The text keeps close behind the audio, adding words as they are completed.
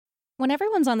When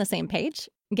everyone's on the same page,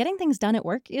 getting things done at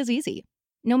work is easy.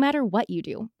 No matter what you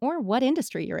do or what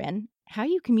industry you're in, how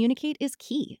you communicate is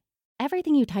key.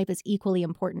 Everything you type is equally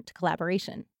important to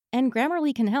collaboration, and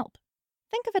Grammarly can help.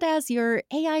 Think of it as your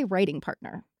AI writing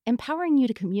partner, empowering you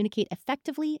to communicate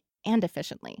effectively and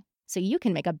efficiently, so you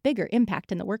can make a bigger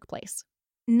impact in the workplace.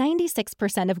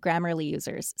 96% of Grammarly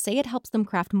users say it helps them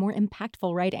craft more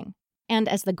impactful writing. And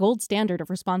as the gold standard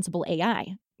of responsible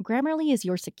AI, Grammarly is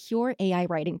your secure AI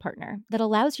writing partner that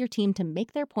allows your team to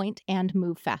make their point and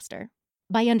move faster.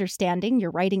 By understanding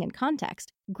your writing and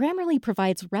context, Grammarly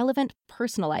provides relevant,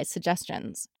 personalized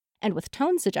suggestions. And with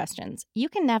tone suggestions, you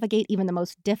can navigate even the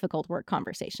most difficult work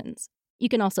conversations. You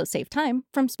can also save time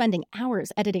from spending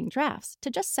hours editing drafts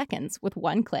to just seconds with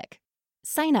one click.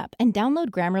 Sign up and download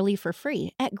Grammarly for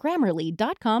free at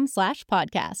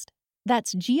grammarly.com/podcast.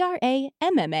 That's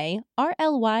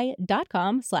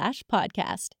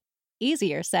GRAMMARLY.com/podcast.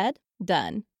 Easier said,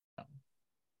 done.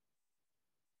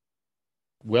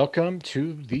 Welcome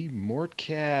to the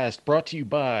Mortcast, brought to you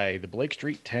by the Blake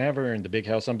Street Tavern, the Big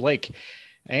House on Blake,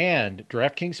 and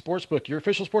DraftKings Sportsbook, your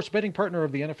official sports betting partner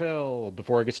of the NFL.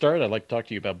 Before I get started, I'd like to talk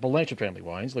to you about Blanchard Family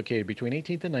Wines, located between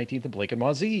 18th and 19th and Blake and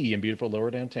Wazee in beautiful lower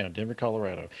downtown Denver,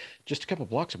 Colorado. Just a couple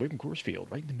blocks away from Coors Field,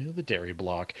 right in the middle of the dairy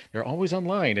block. They're always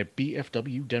online at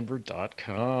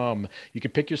bfwdenver.com. You can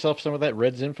pick yourself some of that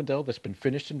red Zinfandel that's been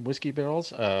finished in whiskey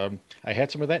barrels. I had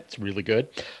some of that. It's really good.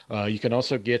 You can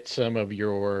also get some of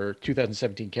your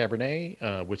 2017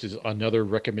 Cabernet, which is another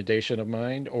recommendation of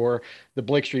mine, or the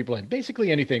Blake Street Blend.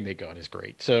 Basically, anything they got is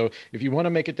great. So if you want to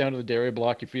make it down to the dairy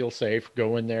block, you feel safe,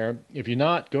 go in there. If you're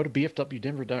not, go to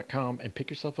bfwdenver.com and pick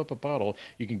yourself up a bottle.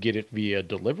 You can get it via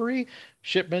delivery,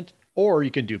 shipment, or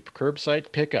you can do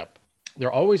curbside pickup. They're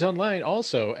always online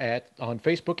also on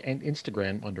Facebook and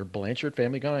Instagram under Blanchard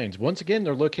Family Wines. Once again,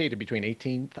 they're located between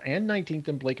 18th and 19th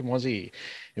and Blake and Wazee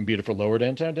in beautiful lower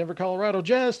downtown Denver, Colorado,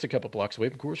 just a couple blocks away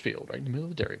from Coors Field, right in the middle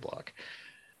of the dairy block.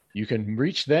 You can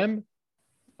reach them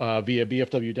via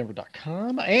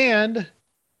bfwdenver.com, and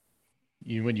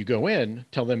when you go in,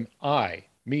 tell them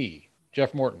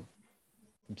Jeff Morton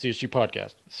from CSG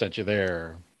Podcast sent you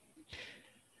there.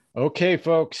 Okay,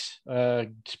 folks,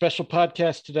 special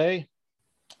podcast today.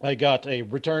 I got a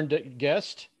returned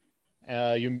guest.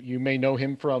 You may know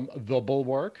him from The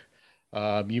Bulwark.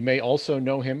 You may also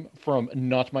know him from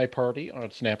Not My Party on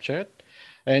Snapchat.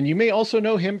 And you may also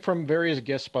know him from various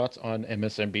guest spots on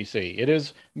MSNBC. It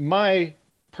is my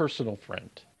personal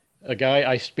friend, a guy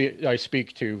I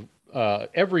speak to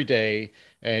every day,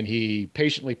 and he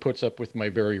patiently puts up with my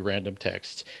very random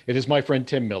texts. It is my friend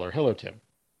Tim Miller. Hello, Tim.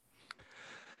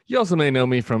 You also may know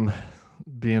me from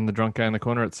being the drunk guy in the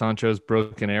corner at Sancho's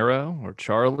Broken Arrow or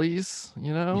Charlie's,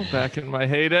 back in my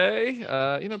heyday.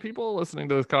 People listening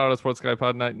to this Colorado Sports Guy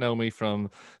Pod might know me from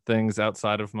things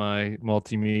outside of my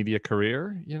multimedia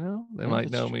career. They might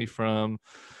know me from,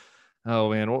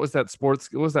 oh man, what was that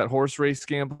horse race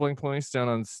gambling place down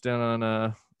on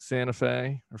Santa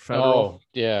Fe or Federal? Oh,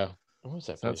 yeah. What was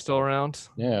that? Is that still around?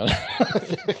 Yeah.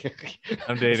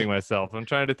 I'm dating myself. I'm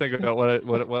trying to think about what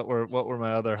were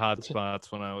my other hot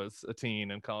spots when I was a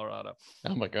teen in Colorado.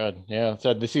 Oh my God. Yeah.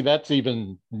 So see, that's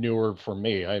even newer for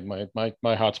me.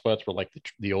 My hot spots were like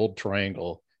the old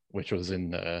Triangle, which was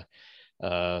in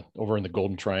over in the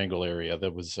Golden Triangle area.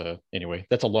 That was anyway,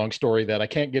 that's a long story that I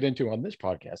can't get into on this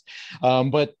podcast.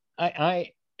 But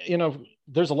I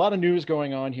there's a lot of news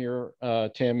going on here,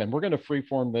 Tim, and we're going to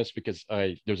freeform this because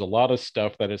there's a lot of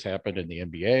stuff that has happened in the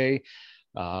NBA,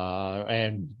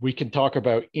 and we can talk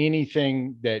about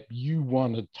anything that you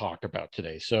want to talk about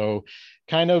today. So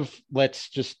kind of let's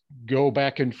just go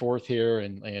back and forth here,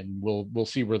 and we'll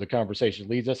see where the conversation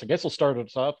leads us. I guess I'll start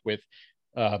us off with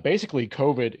basically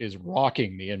COVID is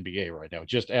rocking the NBA right now,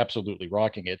 just absolutely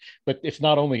rocking it. But it's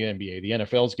not only the NBA, the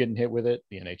NFL's getting hit with it,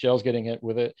 the NHL's getting hit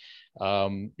with it.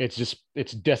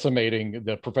 It's decimating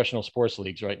the professional sports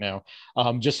leagues right now.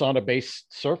 Just on a base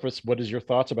surface, what is your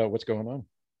thoughts about what's going on?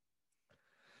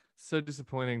 So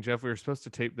disappointing, Jeff. We were supposed to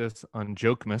tape this on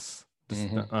Jokemas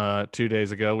 2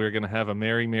 days ago. We were going to have a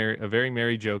very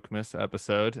merry Jokemas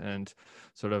episode and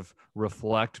sort of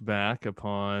reflect back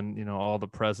upon all the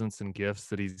presents and gifts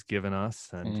that he's given us.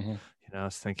 And I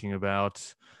was thinking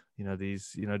about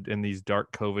these in these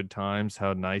dark COVID times,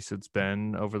 how nice it's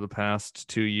been over the past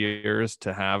 2 years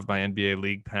to have my NBA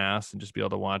League Pass and just be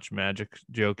able to watch Magic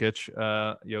Jokic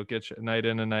night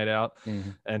in and night out.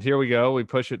 And here we go. We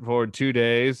push it forward 2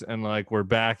 days, and we're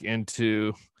back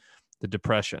into the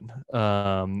depression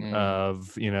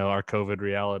of our COVID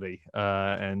reality,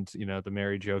 and the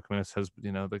Merry Jokemas has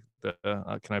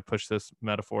can I push this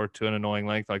metaphor to an annoying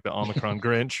length, like the Omicron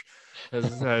Grinch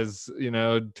has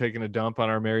taken a dump on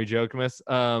our Merry Jokemas.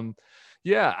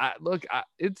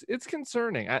 It's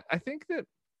concerning. I think that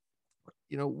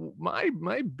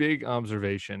my big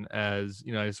observation, as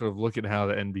I sort of look at how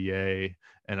the NBA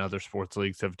and other sports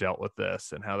leagues have dealt with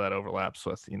this and how that overlaps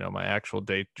with my actual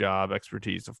day job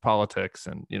expertise of politics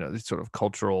and these sort of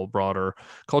broader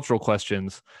cultural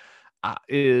questions,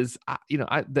 the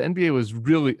NBA was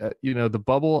really the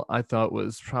bubble, I thought,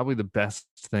 was probably the best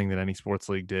thing that any sports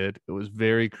league did. It was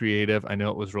very creative. I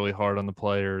know it was really hard on the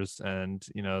players and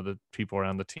the people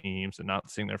around the teams and not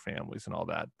seeing their families and all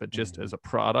that, but just as a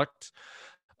product,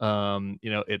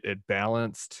 it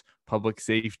balanced public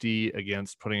safety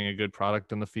against putting a good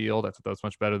product on the field. I thought that was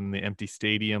much better than the empty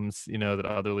stadiums that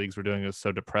other leagues were doing. It was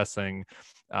so depressing.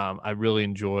 I really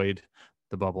enjoyed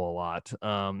the bubble a lot,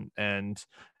 and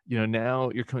now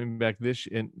you're coming back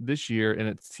this year, and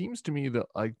it seems to me that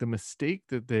like the mistake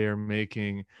that they are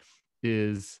making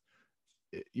is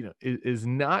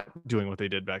not doing what they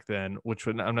did back then, which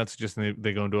I'm not suggesting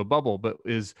they go into a bubble, but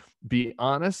is be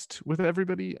honest with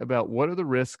everybody about what are the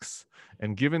risks,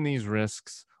 and given these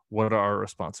risks, what are our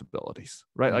responsibilities,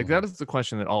 right? Like that is the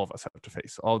question that all of us have to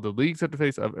face. All the leagues have to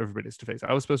face, everybody has to face.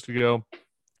 I was supposed to go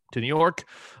to New York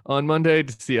on Monday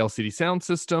to see LCD Sound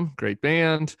System, great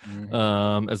band,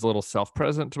 as a little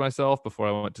self-present to myself before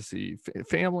I went to see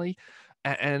family.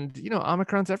 And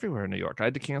Omicron's everywhere in New York. I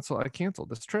canceled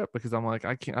this trip because I'm like,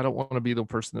 I don't want to be the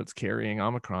person that's carrying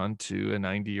Omicron to a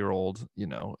 90-year-old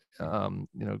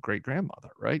great grandmother,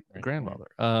 right? Grandmother.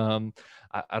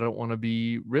 I don't want to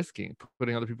be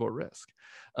putting other people at risk.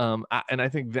 And I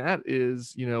think that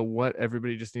is what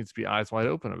everybody just needs to be eyes wide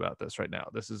open about this right now.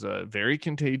 This is a very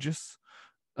contagious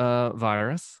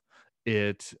virus.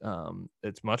 It's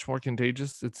much more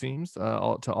contagious, it seems,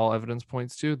 all evidence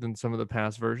points to, than some of the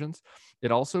past versions.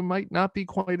 It also might not be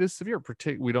quite as severe.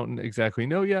 We don't exactly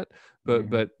know yet,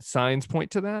 but signs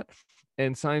point to that.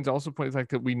 And signs also point to the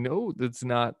fact that we know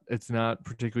that it's not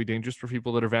particularly dangerous for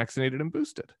people that are vaccinated and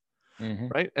boosted.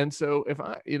 Right. And so if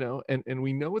and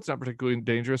we know it's not particularly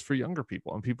dangerous for younger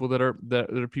people and people that are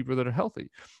people that are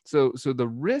healthy. So the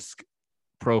risk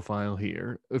profile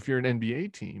here, if you're an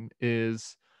NBA team,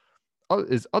 is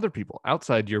other people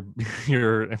outside your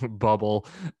bubble,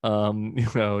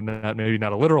 maybe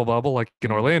not a literal bubble like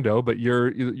in Orlando, but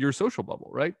your social bubble,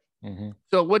 right?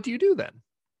 So what do you do then?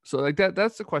 So like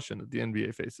that's the question that the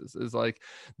NBA faces, is like,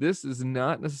 this is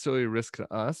not necessarily a risk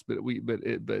to us, but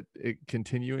it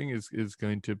continuing is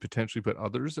going to potentially put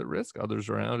others at risk, others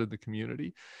around in the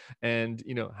community. And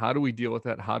how do we deal with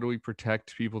that? How do we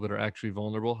protect people that are actually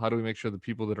vulnerable? How do we make sure the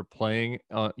people that are playing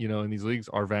in these leagues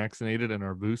are vaccinated and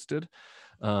are boosted?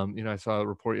 I saw a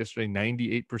report yesterday,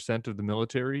 98% of the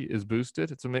military is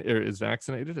boosted. Is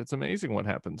vaccinated. It's amazing what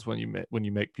happens when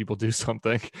you make people do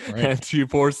something and you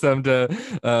force them to,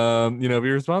 be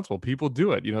responsible. People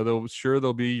do it.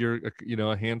 There'll be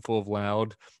a handful of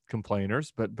loud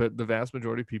complainers, but the vast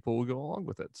majority of people will go along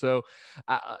with it. So,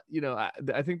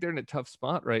 I think they're in a tough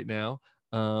spot right now.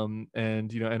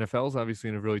 NFL is obviously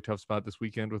in a really tough spot this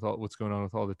weekend with all what's going on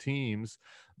with all the teams,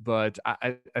 but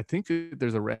I think that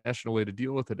there's a rational way to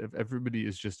deal with it if everybody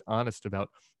is just honest about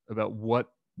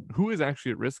who is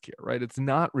actually at risk here, right? It's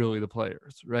not really the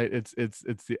players, right? It's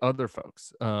the other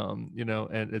folks, and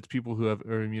it's people who are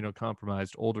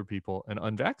immunocompromised, older people, and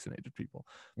unvaccinated people,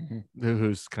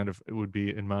 who's kind of, it would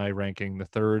be in my ranking the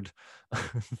third,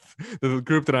 the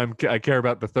group that I care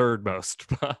about the third most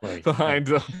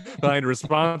behind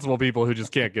responsible people who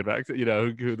just can't get back,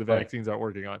 who the vaccines aren't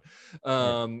working on,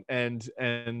 and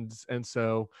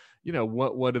so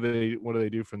what do they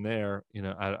do from there?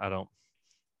 I don't.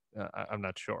 I'm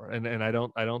not sure, and I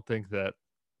don't think that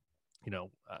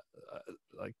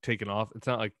like taking off. It's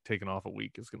not like taking off a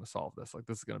week is going to solve this. Like,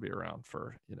 this is going to be around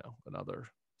for another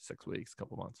 6 weeks,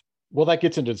 couple months. Well, that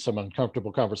gets into some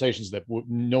uncomfortable conversations that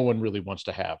no one really wants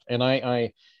to have, and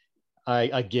I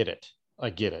get it.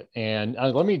 And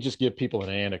let me just give people an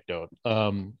anecdote.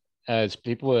 As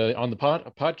people on the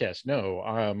podcast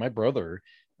know, my brother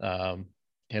had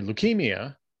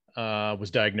leukemia.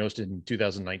 Was diagnosed in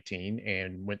 2019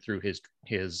 and went through his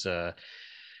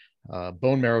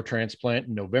bone marrow transplant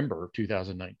in November of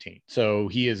 2019. So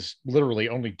he is literally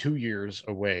only 2 years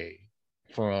away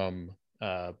from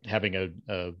having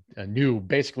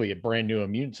basically a brand new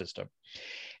immune system.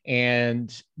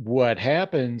 And what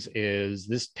happens is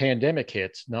this pandemic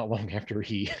hits not long after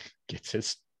he gets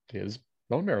his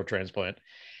bone marrow transplant,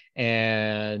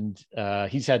 and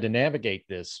he's had to navigate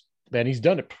this and he's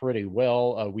done it pretty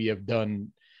well. We have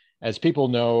done, as people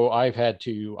know, I've had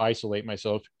to isolate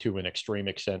myself to an extreme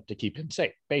extent to keep him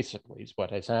safe, basically, is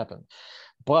what has happened.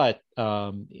 But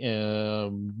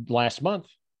last month,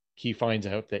 he finds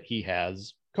out that he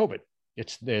has COVID.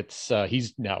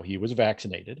 He was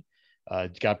vaccinated,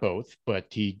 got both, but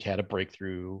he had a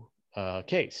breakthrough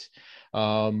case.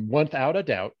 Without a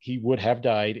doubt, he would have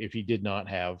died if he did not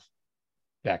have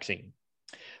vaccine.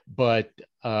 But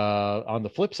on the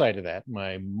flip side of that,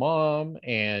 my mom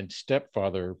and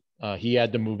stepfather, he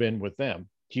had to move in with them.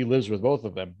 He lives with both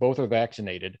of them. Both are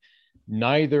vaccinated.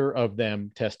 Neither of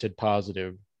them tested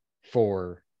positive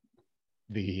for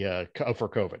for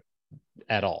COVID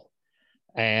at all.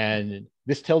 And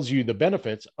this tells you the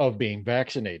benefits of being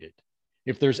vaccinated.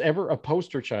 If there's ever a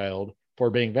poster child for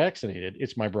being vaccinated,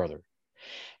 it's my brother.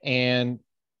 And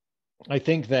I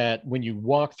think that when you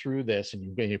walk through this and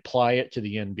you apply it to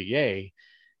the NBA,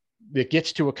 it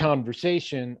gets to a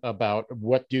conversation about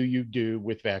what do you do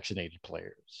with vaccinated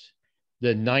players.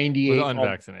 The 98 with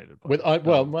unvaccinated players.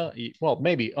 Well,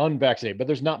 maybe unvaccinated, but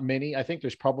there's not many. I think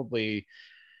there's probably,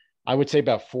 I would say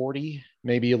about 40,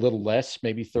 maybe a little less,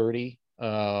 maybe 30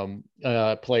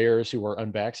 players who are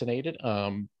unvaccinated.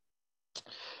 What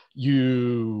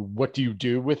do you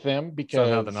do with them? Because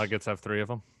somehow the Nuggets have 3 of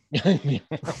them.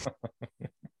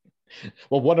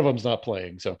 Well, one of them's not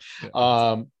playing, so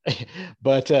but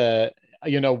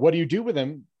what do you do with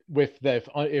them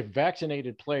if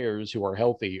vaccinated players who are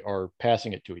healthy are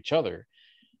passing it to each other?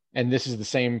 And this is the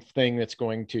same thing that's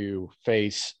going to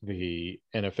face the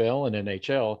NFL and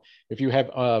NHL. If you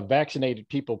have vaccinated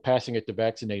people passing it to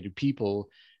vaccinated people,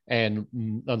 and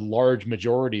a large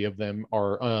majority of them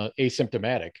are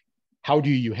asymptomatic, how do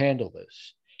you handle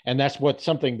this? And that's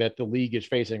something that the league is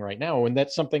facing right now. And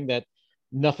that's something that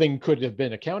nothing could have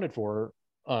been accounted for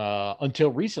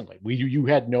until recently. You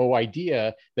had no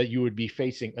idea that you would be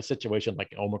facing a situation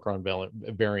like Omicron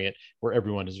variant where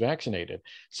everyone is vaccinated.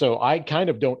 So I kind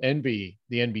of don't envy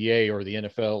the NBA or the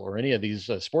NFL or any of these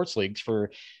sports leagues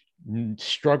for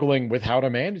struggling with how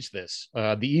to manage this.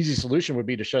 The easy solution would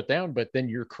be to shut down, but then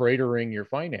you're cratering your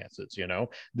finances.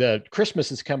 The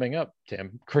Christmas is coming up,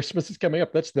 Tim. Christmas is coming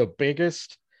up. That's the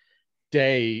biggest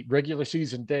regular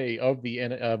season day of the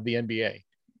NBA.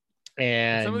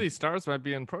 And some of these stars might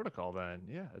be in protocol then.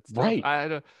 Yeah, it's tough. Right.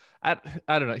 I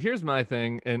don't know. Here's my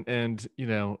thing, and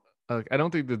I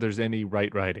don't think that there's any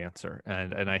right answer,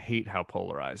 and I hate how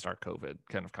polarized our COVID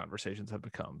kind of conversations have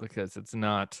become, because it's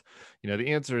not,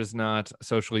 the answer is not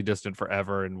socially distant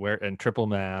forever and triple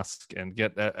mask and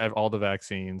get all the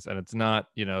vaccines, and it's not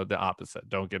the opposite,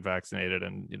 don't get vaccinated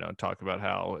and talk about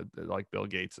how like Bill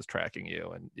Gates is tracking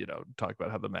you, and talk about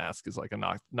how the mask is like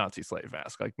a Nazi slave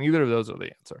mask. Like neither of those are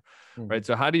the answer, right?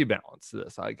 So how do you balance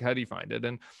this? Like how do you find it?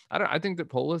 And I think that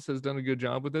Polis has done a good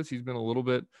job with this. He's been a little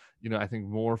bit I think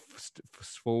more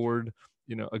forward,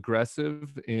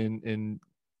 aggressive in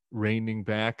reining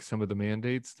back some of the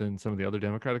mandates than some of the other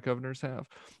Democratic governors have.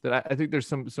 That I think there's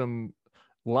some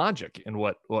logic in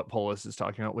what Polis is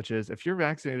talking about, which is if you're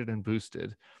vaccinated and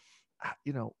boosted,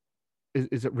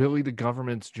 is it really the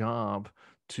government's job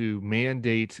to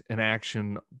mandate an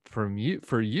action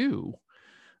for you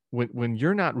when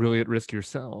you're not really at risk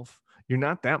yourself? You're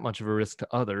not that much of a risk to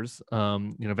others.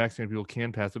 Vaccinated people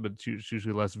can pass it, but it's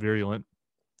usually less virulent.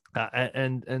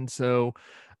 So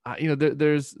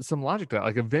there's some logic to that.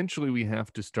 Like eventually we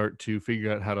have to start to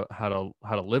figure out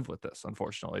how to live with this,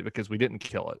 unfortunately, because we didn't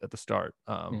kill it at the start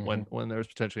when there was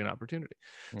potentially an opportunity.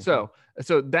 So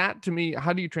that, to me,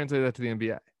 how do you translate that to the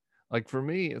NBA? Like for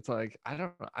me, it's like, I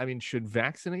don't know. I mean, should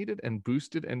vaccinated and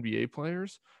boosted NBA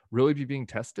players really be being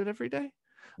tested every day?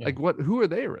 Yeah. Like who are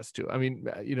they a risk to? I mean,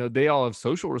 they all have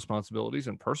social responsibilities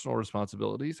and personal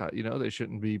responsibilities. They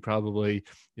shouldn't be probably,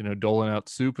 doling out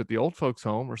soup at the old folks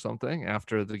home or something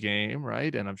after the game.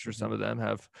 Right. And I'm sure some of them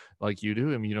have, like you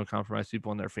do, immunocompromised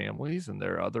people in their families, and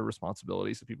there are other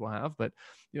responsibilities that people have. But,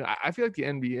 I feel like the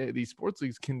NBA, these sports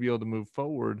leagues can be able to move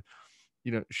forward,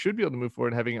 should be able to move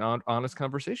forward having an honest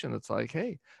conversation that's like,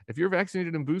 hey, if you're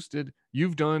vaccinated and boosted,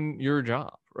 you've done your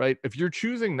job, right? If you're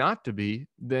choosing not to be,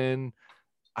 then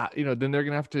then they're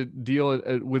going to have to deal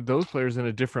with those players in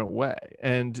a different way.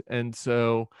 And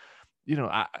so,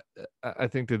 I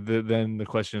think that then the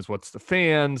question is, what's the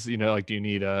fans, like, do you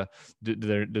need does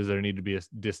there need to be a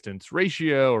distance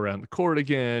ratio around the court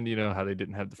again? How they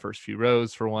didn't have the first few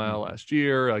rows for a while last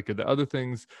year, like are the other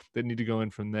things that need to go in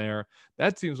from there?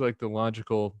 That seems like the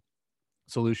logical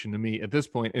solution to me at this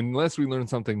point, unless we learn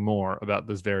something more about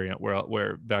this variant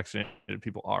where vaccinated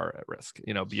people are at risk,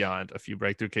 beyond a few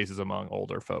breakthrough cases among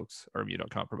older folks or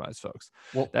immunocompromised folks.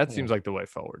 Well, that seems like the way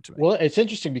forward to me. Well, it's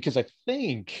interesting because I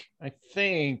think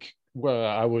well,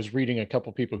 I was reading a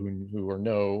couple people who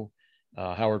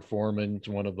are Howard Foreman's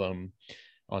one of them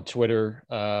on Twitter.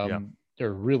 Yeah.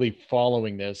 They're really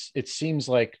following this. It seems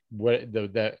like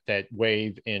that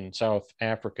wave in South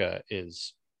Africa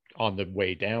is on the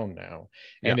way down now,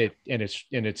 Yeah. and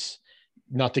it's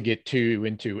not to get too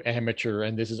into amateur,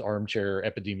 and this is armchair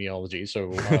epidemiology,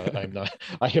 so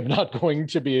I am not going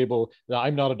to be able,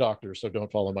 I'm not a doctor, so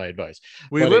don't follow my advice.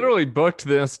 We literally booked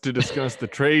this to discuss the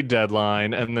trade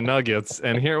deadline and the Nuggets,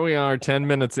 and here we are 10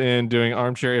 minutes in doing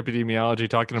armchair epidemiology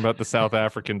talking about the South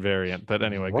African variant. But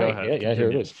anyway, right, go ahead. Yeah,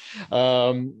 here it is.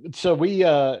 So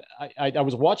I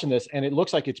was watching this, and it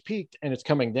looks like it's peaked and it's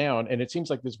coming down, and it seems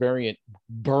like this variant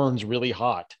burns really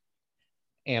hot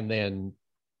and then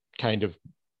kind of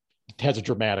has a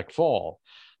dramatic fall,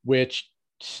 which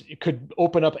could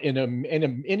open up in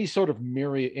any sort of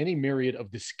myriad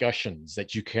of discussions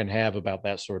that you can have about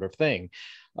that sort of thing.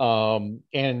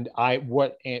 And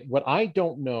what I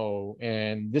don't know,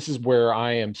 and this is where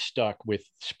I am stuck with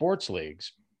sports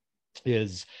leagues,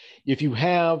 is if you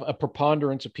have a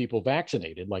preponderance of people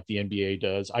vaccinated like the NBA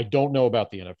does. I don't know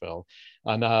about the NFL,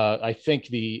 and I think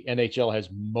the NHL has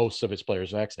most of its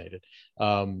players vaccinated.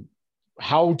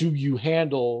 How do you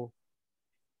handle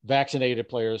vaccinated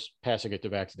players passing it to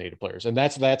vaccinated players? And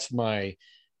that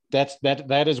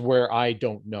is where I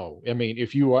don't know. I mean,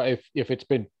 if it's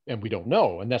been, and we don't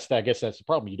know, and I guess that's the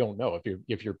problem. You don't know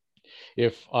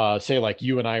if say like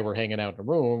you and I were hanging out in a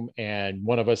room and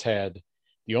one of us had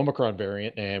the Omicron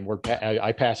variant and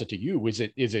I pass it to you.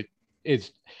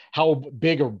 Is how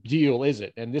big a deal is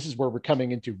it? And this is where we're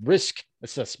coming into risk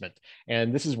assessment.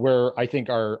 And this is where I think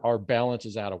our balance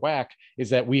is out of whack,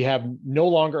 is that we no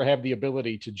longer have the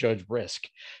ability to judge risk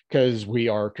because we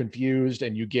are confused,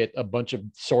 and you get a bunch of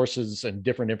sources and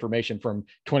different information from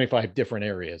 25 different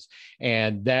areas.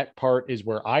 And that part is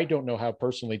where I don't know how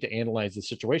personally to analyze the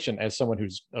situation as someone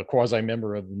who's a quasi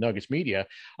member of the Nuggets media.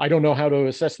 I don't know how to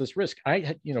assess this risk.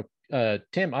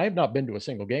 Tim, I have not been to a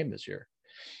single game this year.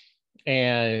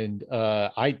 And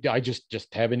I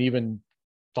just haven't even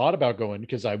thought about going,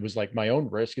 because I was like, my own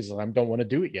risk is I don't want to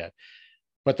do it yet.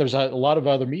 But there's a lot of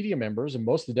other media members, and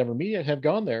most of the Denver media have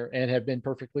gone there and have been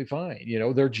perfectly fine.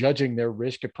 They're judging their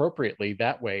risk appropriately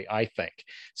that way, I think.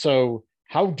 So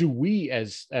how do we,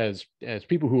 as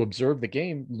people who observe the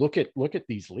game, look at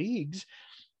these leagues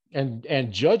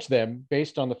and judge them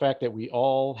based on the fact that we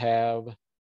all have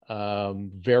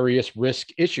various risk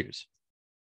issues?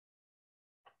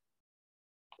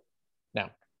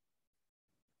 Now,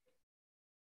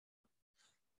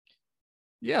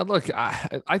 yeah, look,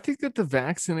 I think that the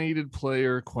vaccinated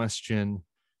player question,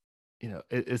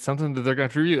 it's something that they're going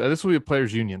to have to review. This will be a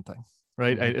players' union thing,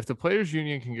 right? Mm-hmm. If the players'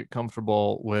 union can get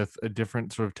comfortable with a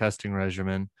different sort of testing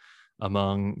regimen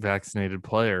among vaccinated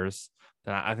players,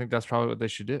 then I think that's probably what they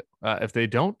should do. If they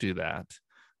don't do that,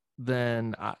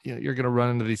 then you're going to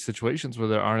run into these situations where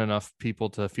there aren't enough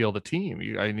people to field the team.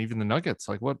 Even the Nuggets,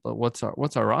 like what's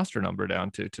our roster number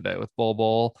down to today with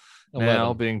Bol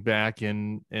now being back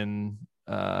in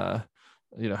health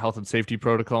and safety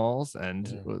protocols,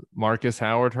 and Marcus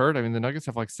Howard hurt. I mean, the Nuggets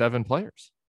have like 7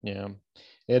 players. Yeah,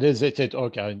 it is. It's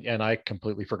okay, and I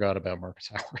completely forgot about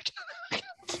Marcus Howard.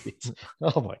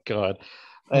 Oh my God.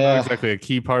 Not exactly a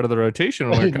key part of the rotation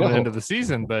when we're coming into the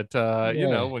season, but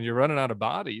when you're running out of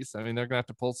bodies, I mean, they're gonna have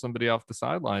to pull somebody off the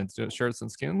sidelines, do it shirts and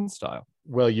skins style.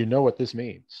 Well, you know what this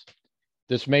means.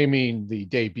 This may mean the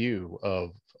debut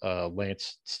of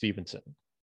Lance Stevenson.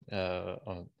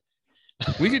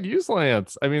 We could use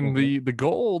Lance. I mean, the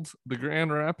Gold, the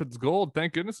Grand Rapids Gold.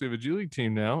 Thank goodness we have a G League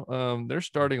team now. Their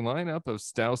starting lineup of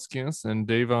Stauskas and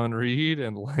Davon Reed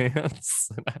and Lance,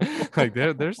 like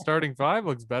their starting 5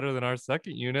 looks better than our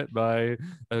second unit by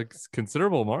a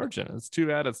considerable margin. It's too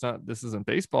bad this isn't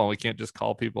baseball. We can't just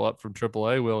call people up from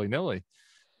AAA willy nilly,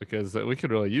 because we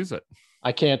could really use it.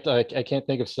 I can't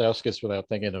think of Stauskas without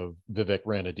thinking of Vivek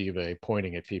Ranadive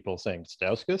pointing at people saying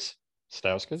Stauskas.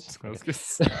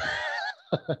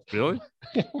 Really?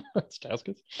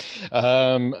 Stauskas.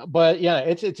 But yeah,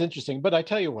 it's interesting. But I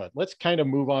tell you what, let's kind of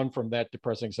move on from that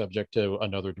depressing subject to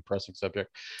another depressing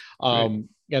subject. And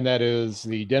that is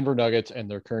the Denver Nuggets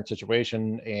and their current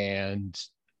situation. And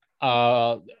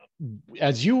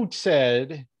as you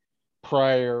said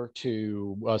prior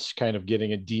to us kind of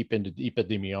getting deep into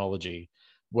epidemiology,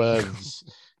 was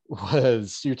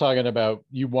you're talking about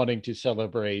you wanting to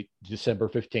celebrate December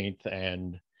 15th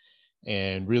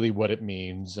and really what it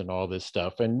means and all this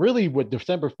stuff. And really what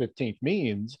December 15th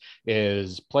means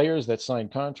is players that sign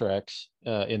contracts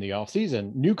in the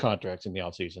offseason, new contracts in the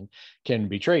offseason, can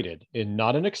be traded, and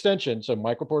not an extension. So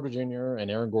Michael Porter Jr. and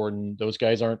Aaron Gordon, those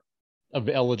guys aren't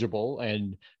eligible,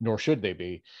 and nor should they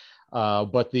be.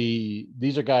 But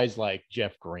these are guys like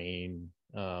Jeff Green,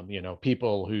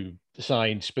 people who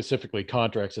signed specifically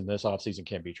contracts in this offseason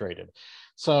can be traded.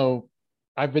 So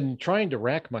I've been trying to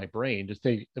rack my brain to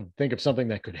think of something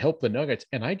that could help the Nuggets,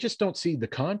 and I just don't see the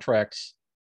contracts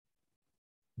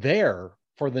there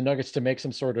for the Nuggets to make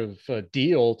some sort of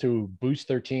deal to boost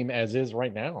their team as is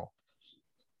right now.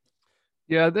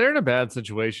 Yeah, they're in a bad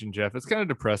situation, Jeff. It's kind of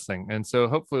depressing, and so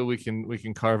hopefully we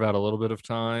can carve out a little bit of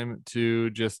time to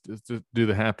just to do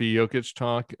the happy Jokic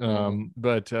talk.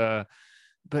 But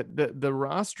the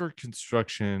roster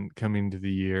construction coming to the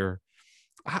year,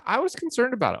 I was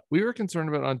concerned about it. We were concerned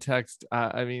about it on text.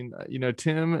 I mean,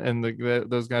 Tim and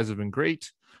those guys have been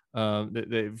great.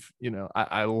 They've,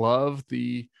 I love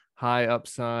the high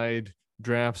upside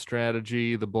draft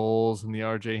strategy, the Bulls and the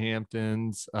RJ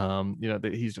Hamptons.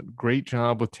 He's done a great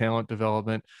job with talent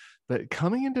development. But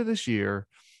coming into this year,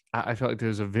 I felt like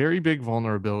there's a very big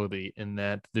vulnerability in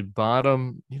that the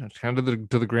bottom, kind of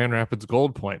to the Grand Rapids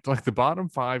Gold Point, like the bottom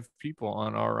 5 people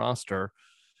on our roster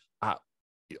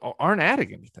aren't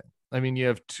adding anything. I mean, you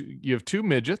have two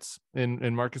midgets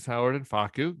in Marcus Howard and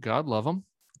Facu. God love them.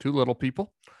 2 little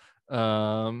people.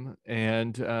 That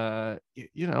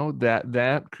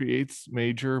creates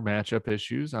major matchup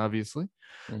issues, obviously.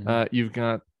 You've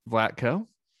got Vlatko,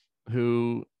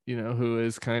 who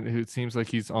who seems like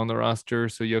he's on the roster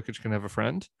so Jokic can have a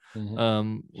friend,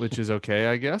 which is okay,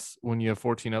 I guess, when you have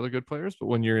 14 other good players. But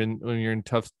when you're in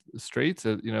tough straits,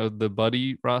 the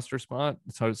buddy roster spot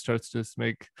starts to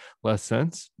make less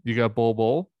sense. You got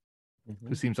Bol,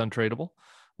 who seems untradeable.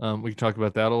 We can talk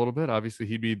about that a little bit. Obviously,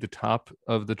 he'd be the top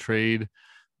of the trade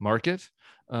market.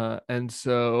 And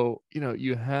so,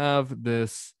 you have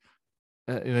this,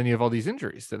 and then you have all these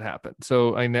injuries that happen.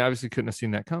 So I obviously couldn't have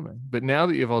seen that coming. But now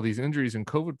that you have all these injuries and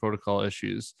COVID protocol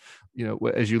issues,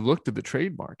 as you looked at the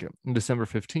trade market on December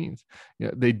 15th,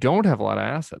 they don't have a lot of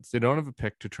assets. They don't have a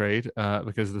pick to trade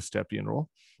because of the Stepien rule.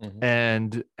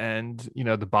 And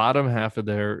the bottom half of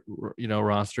their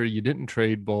roster, you didn't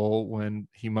trade Bol when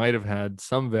he might have had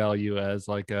some value as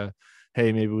like a,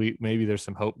 hey, maybe there's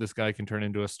some hope this guy can turn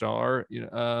into a star.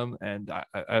 And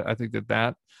I think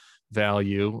that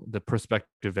value, the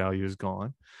prospective value, is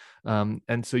gone.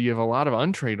 And so you have a lot of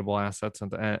untradeable assets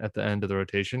at the end of the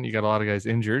rotation. You got a lot of guys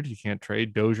injured. You can't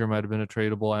trade. Dozier might have been a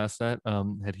tradable asset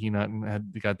had he not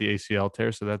got the ACL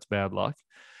tear, so that's bad luck.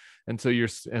 And so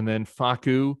and then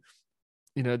Facu,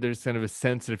 there's kind of a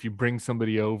sense that if you bring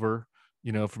somebody over,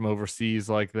 from overseas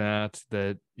like that,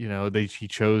 he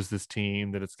chose this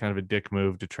team, that it's kind of a dick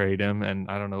move to trade him. And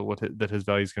I don't know that his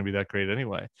value is going to be that great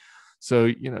anyway. So,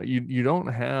 you don't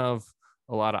have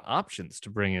a lot of options to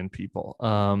bring in people.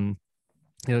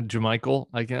 JaMychal,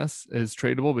 I guess, is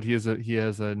tradable, but he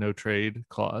has a no trade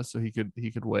clause, so he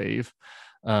could waive.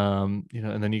 And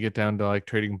then you get down to like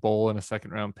trading Bol and a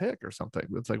 2nd round pick or something.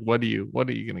 It's like, what are you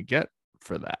going to get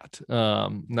for that?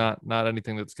 Not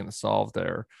anything that's going to solve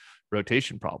their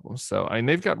rotation problems. So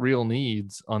they've got real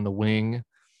needs on the wing,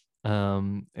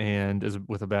 and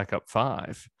with a backup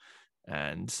 5.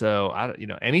 And so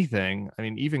anything,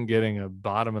 even getting a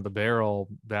bottom of the barrel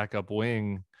backup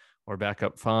wing or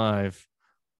backup 5,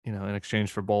 in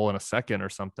exchange for Bol in a 2nd or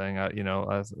something,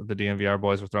 the DNVR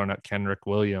boys were throwing out Kenrich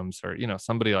Williams or,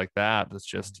 somebody like that. That's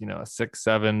just, a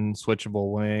 6'7"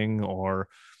 switchable wing, or,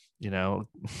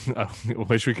 I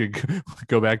wish we could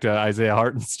go back to Isaiah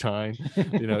Hartenstein,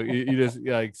 you just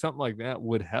like something like that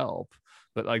would help.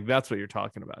 But like, that's what you're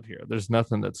talking about here. There's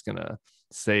nothing that's going to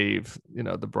save,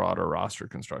 the broader roster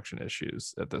construction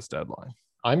issues at this deadline.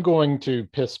 I'm going to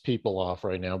piss people off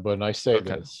right now, but I say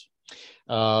this.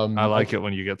 I like it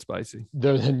when you get spicy.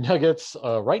 The Nuggets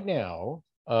right now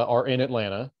are in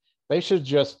Atlanta. They should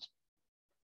just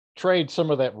trade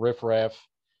some of that riffraff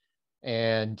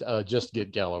and just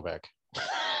get Gallo back.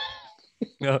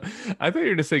 No, I thought you were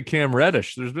going to say Cam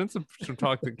Reddish. There's been some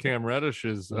talk that Cam Reddish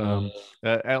is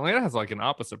Atlanta has like an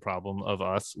opposite problem of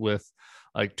us with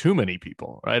like too many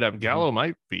people, right? Gallo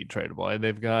might be tradable, and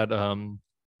they've got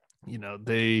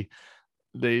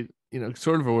they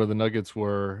sort of where the Nuggets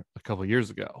were a couple of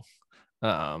years ago,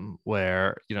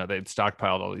 where they'd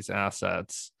stockpiled all these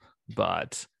assets,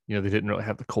 but they didn't really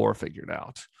have the core figured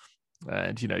out.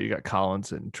 And, you got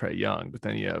Collins and Trae Young, but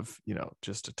then you have,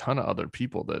 just a ton of other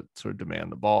people that sort of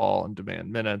demand the ball and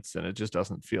demand minutes. And it just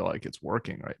doesn't feel like it's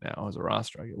working right now as a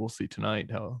roster. We'll see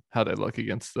tonight how they look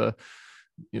against the,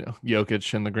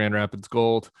 Jokic and the Grand Rapids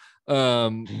Gold.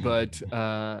 But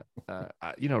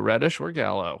Reddish or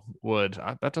Gallo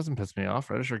that doesn't piss me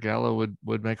off. Reddish or Gallo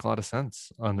would make a lot of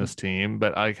sense on this team.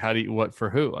 But what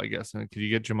for who, I guess? And could you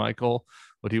get JaMychal?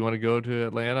 Would you want to go to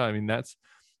Atlanta? That's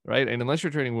right. And unless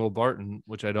you're trading Will Barton,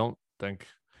 which I don't think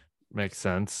makes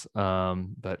sense.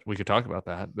 But we could talk about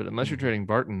that. But unless you're Mhm. trading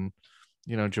Barton,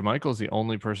 Jermichael's the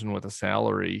only person with a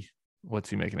salary. What's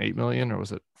he making? 8 million, or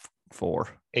was it 4?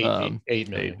 Eight, 8,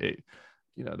 million. 8.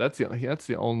 That's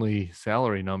the only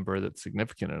salary number that's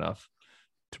significant enough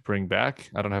to bring back.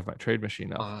 I don't have my trade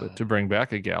machine up, but to bring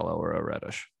back a Gallo or a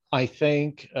Reddish. I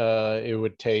think it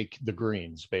would take the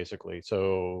greens basically.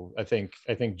 So I think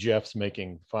Jeff's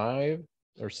making 5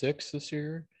 or 6 this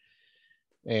year,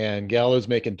 and Gallo's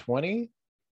making 20,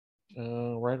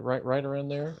 right around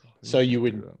there. So you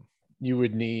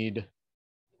would need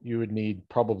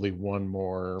probably one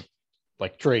more,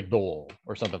 like trade Bull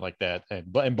or something like that,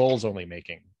 and Bull's only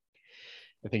making,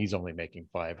 I think he's only making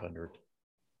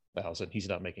 500,000. He's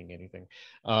not making anything.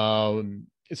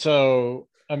 So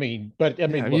I mean, but I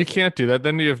mean, You look, can't do that.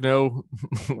 Then you have no,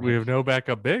 we have no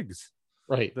backup bigs.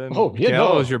 right? Then Oh yeah,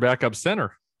 Gallo no, is your backup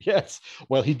center. yes.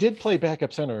 Well, he did play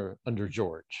backup center under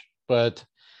George, but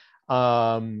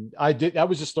I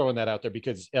was just throwing that out there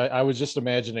because I was just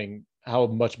imagining how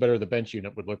much better the bench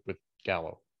unit would look with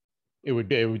Gallo. It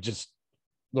would just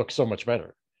look so much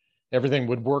better. Everything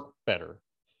would work better.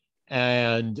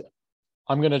 And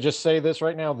I'm going to just say this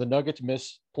right now: the Nuggets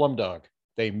miss Plum Dog.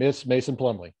 They miss Mason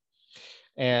Plumlee,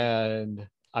 and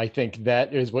I think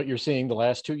that is what you're seeing the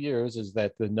last 2 years, is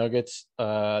that the Nuggets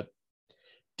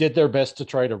did their best to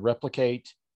try to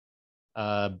replicate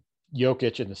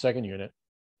Jokic in the second unit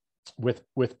with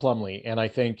Plumlee, and I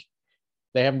think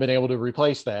they haven't been able to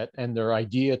replace that. And their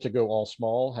idea to go all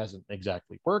small hasn't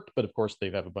exactly worked. But of course,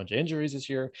 they've had a bunch of injuries this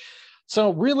year.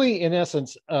 So really, in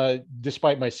essence,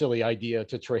 despite my silly idea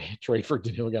to trade for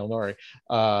Danilo Gallinari,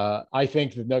 I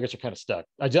think the Nuggets are kind of stuck.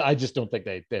 I just don't think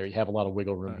they have a lot of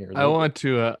wiggle room here. I want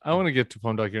to get to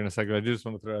Plum Dog here in a second. I just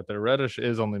want to throw out there, Reddish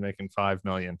is only making 5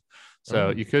 million. So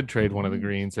you could trade one of the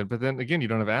greens, but then again, you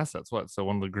don't have assets. What? So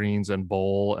one of the greens and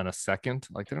Bowl and a second,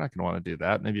 like they're not going to want to do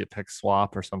that. Maybe a pick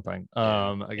swap or something.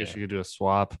 I guess you could do a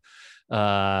swap.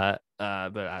 But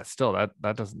still,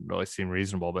 that doesn't really seem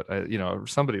reasonable. But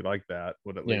somebody like that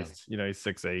would at least, he's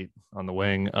 6'8" on the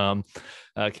wing, can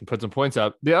put some points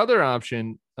up. The other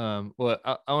option, I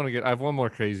have one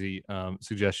more crazy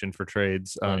suggestion for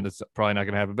trades. That's probably not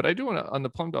going to happen. But I do want to, on the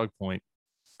Plum Dog point,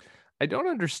 I don't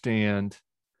understand.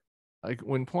 Like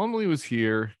when Plumlee was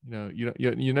here,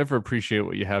 you never appreciate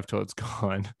what you have till it's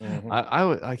gone.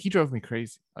 Mm-hmm. He drove me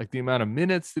crazy. Like the amount of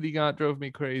minutes that he got drove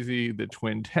me crazy. The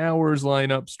Twin Towers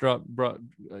lineup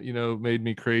made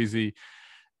me crazy.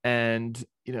 And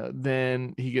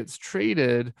then he gets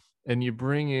traded, and you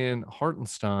bring in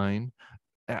Hartenstein,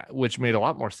 which made a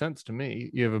lot more sense to me.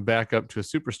 You have a backup to a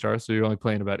superstar, so you're only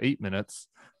playing about 8 minutes.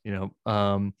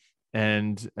 And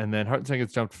then Hartenstein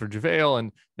gets dumped for JaVale,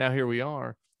 and now here we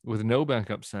are with no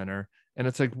backup center. And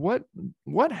it's like,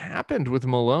 what happened with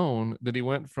Malone that he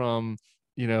went from,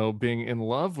 being in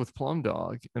love with Plum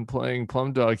Dog and playing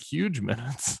Plum Dog huge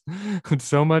minutes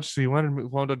so much. So he wanted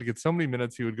Plum Dog to get so many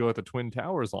minutes he would go at the Twin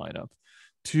Towers lineup,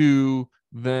 to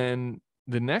then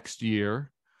the next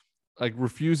year, like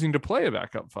refusing to play a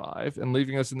backup 5 and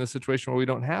leaving us in this situation where we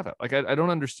don't have it. Like, I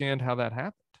don't understand how that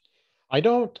happened.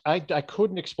 I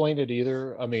couldn't explain it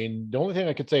either. I mean, the only thing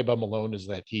I could say about Malone is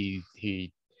that he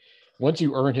once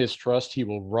you earn his trust, he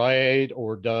will ride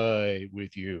or die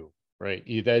with you, right?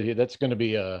 That's going to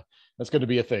be a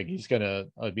thing. He's going to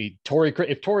be Torrey.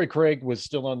 If Torrey Craig was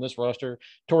still on this roster,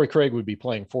 Torrey Craig would be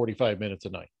playing 45 minutes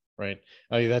a night, right?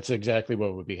 I mean, that's exactly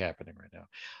what would be happening right now.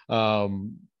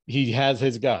 He has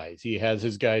his guys. He has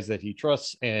his guys that he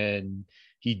trusts, and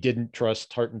he didn't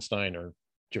trust Hartenstein or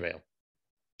JaVale.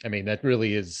 I mean, that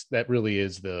really is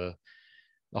the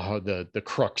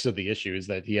crux of the issue, is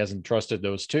that he hasn't trusted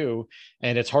those two,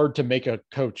 and it's hard to make a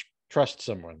coach trust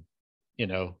someone.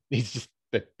 He's just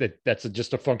that's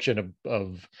just a function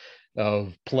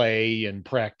of play and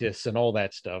practice and all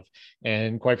that stuff.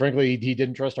 And quite frankly, he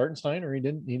didn't trust Hartenstein, or he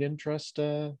didn't trust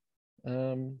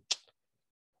JaVale.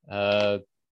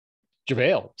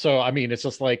 So I mean, it's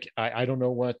just like I don't know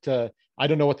what the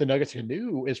Nuggets can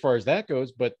do as far as that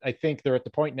goes. But I think they're at the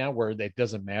point now where it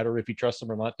doesn't matter if you trust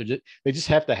them or not. They just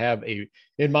have to have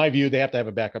in my view, they have to have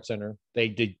a backup center.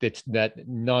 It's that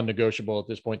non-negotiable at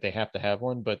this point. They have to have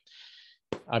one. But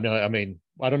I mean,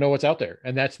 I don't know what's out there,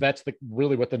 and that's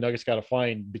really what the Nuggets got to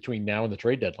find between now and the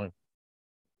trade deadline.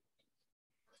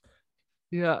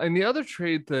 Yeah, and the other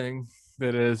trade thing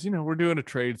that is, we're doing a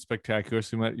trade spectacular,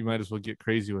 so you might as well get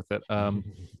crazy with it.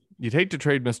 You'd hate to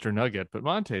trade Mr. Nugget, but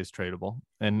Monte is tradable,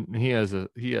 and he has a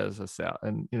sal,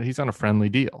 and he's on a friendly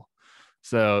deal,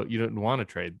 so you don't want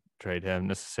to trade him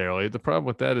necessarily. The problem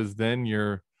with that is then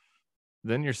you're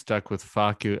then you're stuck with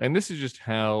Facu. And this is just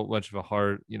how much of a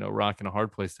hard, rock and a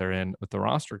hard place they're in with the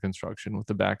roster construction, with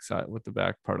the back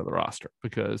part of the roster.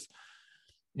 Because,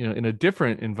 in a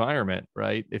different environment,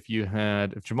 right? If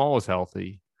Jamal was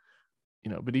healthy,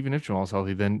 but even if Jamal's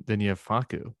healthy, then you have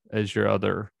Facu as your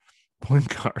other point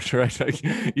guard, right? Like,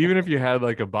 even if you had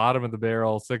like a bottom of the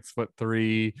barrel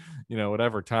 6'3",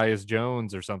 whatever, Tyus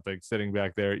Jones or something sitting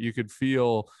back there, you could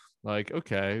feel like,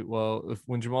 okay, well,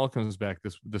 when Jamal comes back,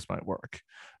 this might work,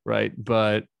 right?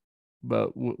 But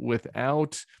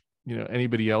without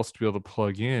anybody else to be able to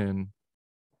plug in,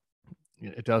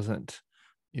 it doesn't,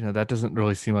 that doesn't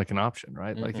really seem like an option,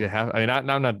 right? Like you have, I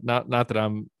mean, not that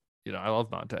I'm, I love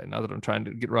Monte. Not that I'm trying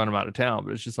to run him out of town,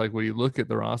 but it's just like when you look at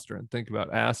the roster and think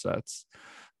about assets,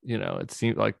 it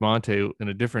seems like Monte in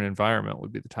a different environment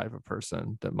would be the type of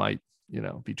person that might,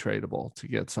 be tradable to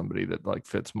get somebody that like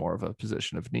fits more of a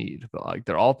position of need. But like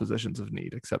they're all positions of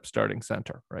need except starting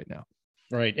center right now.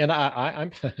 Right, and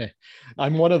I'm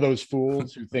I'm one of those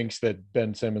fools who thinks that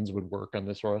Ben Simmons would work on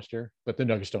this roster, but the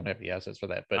Nuggets don't have the assets for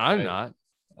that. But I'm not.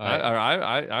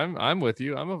 I'm with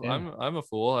you. I'm a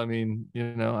fool. I mean,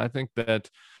 I think that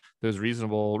there's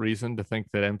reasonable reason to think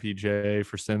that MPJ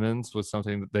for Simmons was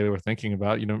something that they were thinking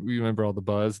about. You remember all the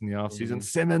buzz in the offseason.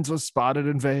 Simmons was spotted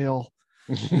in Vail,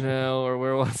 or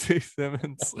where was he?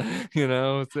 Simmons,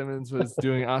 Simmons was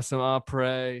doing some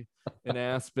après in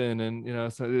Aspen,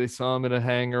 and so they saw him in a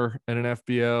hangar at an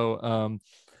FBO.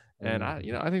 And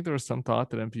I think there was some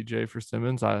thought that MPJ for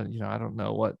Simmons. I don't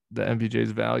know what the MPJ's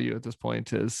value at this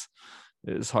point is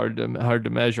hard to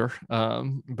measure.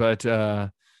 But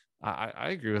I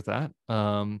agree with that.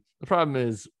 The problem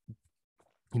is,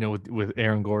 with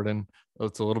Aaron Gordon,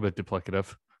 it's a little bit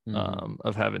duplicative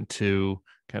of having two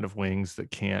kind of wings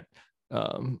that can't,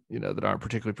 that aren't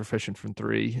particularly proficient from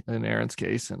three in Aaron's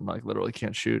case, and like literally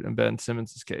can't shoot in Ben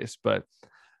Simmons's case. But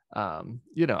I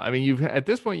mean, at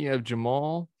this point you have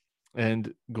Jamal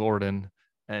and Gordon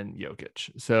and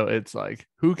Jokic. So it's like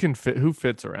who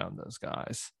fits around those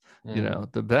guys,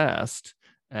 the best.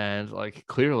 And like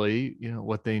clearly,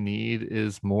 what they need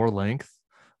is more length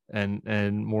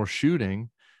and more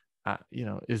shooting.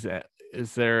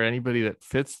 Is there anybody that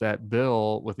fits that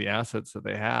bill with the assets that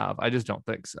they have? I just don't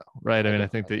think so. Right. I mean, I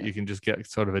think that you can just get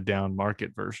sort of a down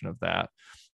market version of that.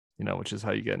 Which is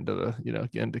how you get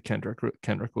into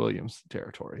Kendrick Williams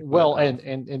territory. Well, and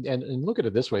look at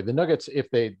it this way: the Nuggets, if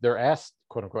they're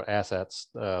quote unquote assets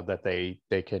that they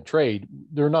can trade,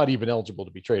 they're not even eligible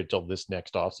to be traded until this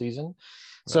next offseason. Right.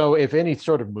 So if any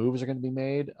sort of moves are going to be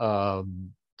made,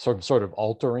 sort of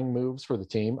altering moves for the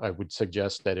team, I would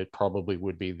suggest that it probably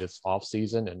would be this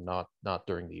offseason and not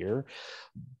during the year.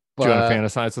 Do you want to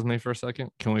fantasize with me for a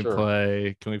second? Can we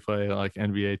play like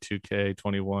NBA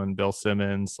 2K21 Bill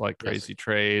Simmons, like crazy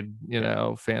trade,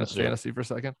 fantasy for a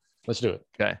second? Let's do it.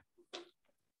 Okay.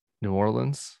 New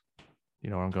Orleans. You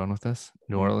know where I'm going with this?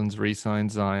 New Orleans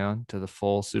re-signed Zion to the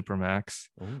full Supermax.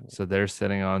 Ooh. So they're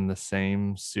sitting on the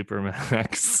same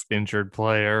Supermax injured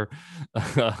player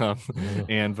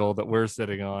anvil that we're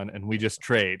sitting on, and we just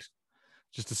trade.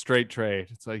 Just a straight trade.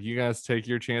 It's like, you guys take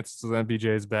your chances with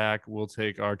MPJ's back. We'll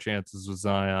take our chances with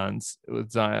Zion's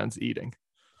eating.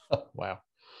 Oh, wow,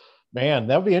 man,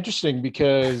 that would be interesting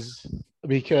because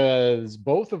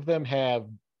both of them have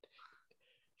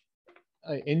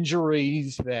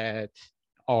injuries that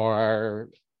are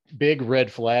big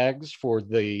red flags for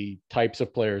the types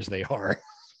of players they are.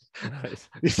 Right.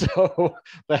 So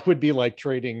that would be like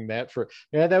trading that for,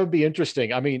 that would be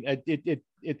interesting. I mean, it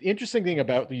interesting thing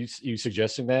about you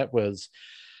suggesting that was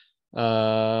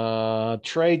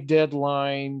trade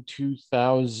deadline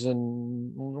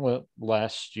 2000,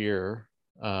 last year.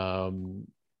 I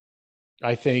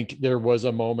think there was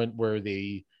a moment where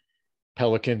the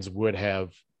Pelicans would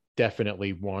have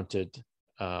definitely wanted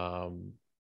Michael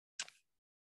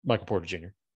Porter Jr.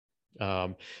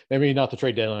 Maybe not the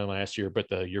trade deadline last year, but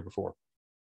the year before,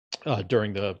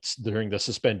 during the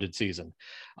suspended season,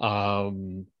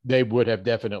 they would have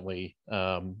definitely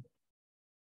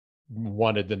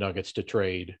wanted the Nuggets to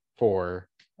trade for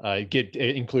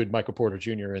include Michael Porter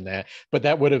Jr. in that, but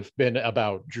that would have been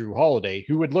about Drew Holiday,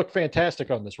 who would look fantastic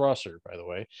on this roster, by the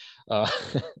way.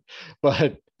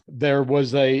 But there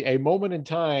was a moment in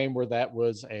time where that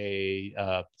was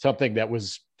something that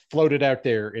was floated out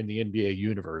there in the NBA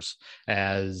universe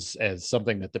as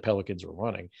something that the Pelicans were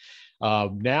running.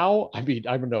 Now, I mean,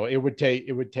 I don't know. It would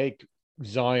take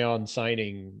Zion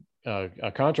signing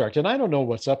a contract, and I don't know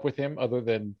what's up with him other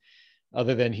than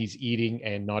he's eating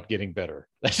and not getting better.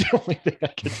 That's the only thing I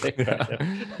can say about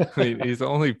him. I mean, he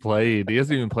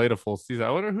hasn't even played a full season.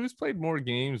 I wonder who's played more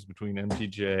games between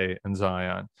MPJ and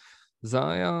Zion.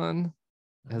 Zion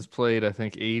has played, I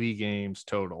think, 80 games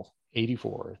total.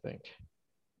 84, I think.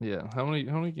 Yeah. How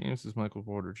many games has Michael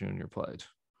Porter Jr. played?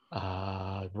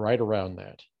 Right around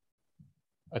that.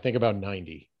 I think about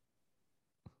 90.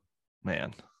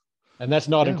 Man. And that's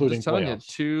not I'm including just telling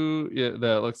playoffs.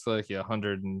 that looks like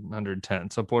 100 and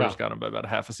 110. So Porter's got him by about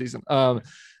half a season.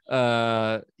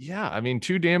 Yeah, I mean,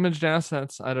 2 damaged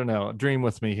assets. I don't know. Dream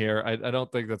with me here. I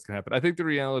don't think that's gonna happen. I think the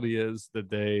reality is that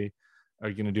they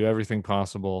are gonna do everything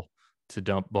possible to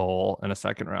dump Bol and a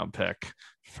second round pick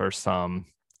for some,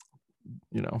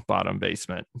 bottom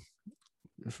basement,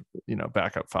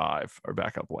 backup 5 or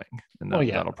backup wing, and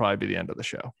that'll probably be the end of the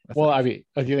show. I mean,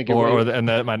 do you think and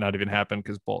that might not even happen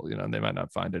because Bol, they might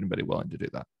not find anybody willing to do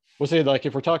that. We'll say, like,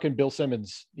 if we're talking Bill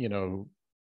Simmons,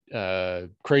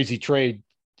 crazy trade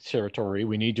territory,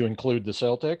 we need to include the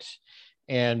Celtics,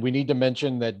 and we need to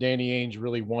mention that Danny Ainge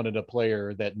really wanted a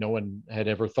player that no one had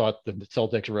ever thought the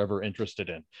Celtics were ever interested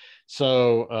in.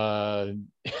 So,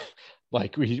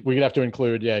 like we could have to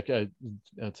include,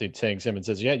 let's see, saying Simmons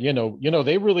says,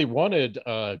 they really wanted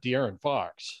De'Aaron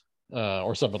Fox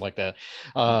or something like that.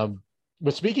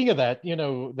 But speaking of that,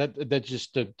 that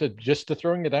just to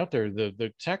throwing it out there,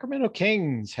 the Sacramento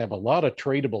Kings have a lot of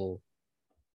tradable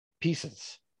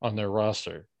pieces on their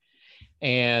roster,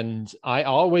 and I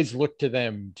always look to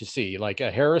them to see, like,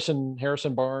 a Harrison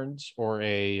Barnes or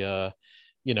a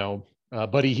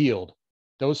Buddy Hield.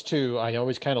 Those two I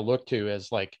always kind of look to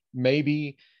as, like,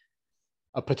 maybe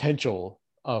a potential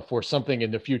for something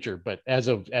in the future. But as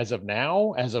of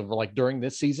now, as of like during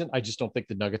this season, I just don't think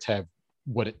the Nuggets have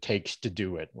what it takes to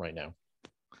do it right now.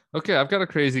 Okay, I've got a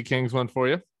crazy Kings one for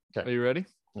you. Okay. Are you ready?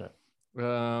 Yeah.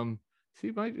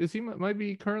 He might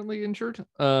be currently injured.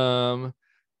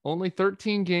 Only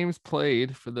 13 games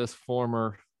played for this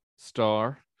former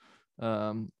star.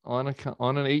 On an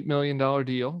 $8 million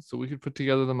deal, so we could put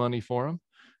together the money for him.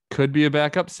 Could be a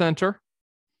backup center.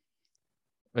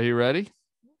 Are you ready?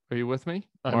 Are you with me?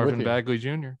 Marvin Bagley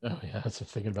Jr. Oh yeah, I was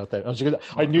thinking about that.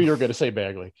 I knew you were going to say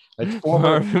Bagley.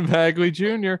 Marvin Bagley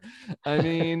Jr. I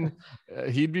mean,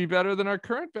 he'd be better than our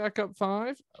current backup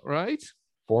 5, right?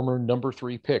 Former number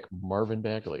 3 pick Marvin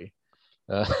Bagley.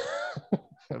 I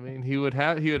mean, he would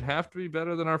have to be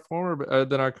better than our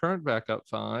current backup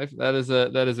 5. That is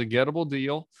a gettable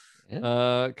deal.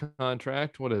 Yeah.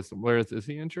 Contract. Is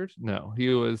he injured? No, he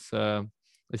was.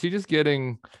 Is he just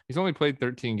getting? He's only played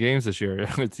 13 games this year.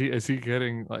 Is he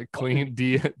getting like clean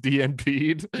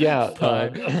DNP'd?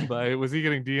 Yeah. Was he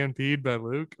getting DNP'd by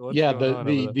Luke?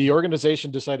 The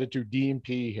organization decided to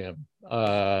DNP him.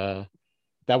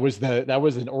 That was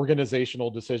an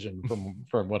organizational decision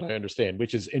from what I understand,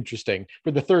 which is interesting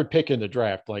for the 3rd pick in the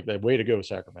draft. Like, the way to go,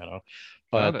 Sacramento.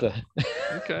 But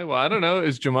okay, well, I don't know.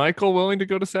 Is JaMychal willing to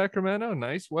go to Sacramento?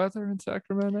 Nice weather in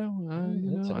Sacramento. I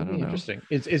don't know. Interesting.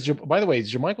 By the way,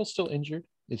 is JaMychal still injured?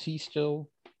 Is he still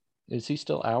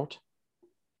out?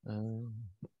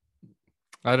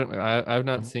 I don't know. I've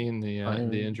not seen the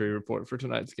injury report for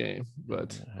tonight's game,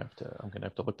 but I'm gonna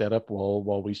have to look that up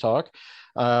while we talk.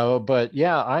 But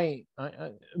yeah, I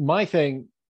my thing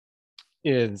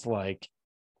is, like,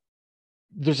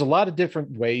 there's a lot of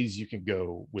different ways you can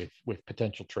go with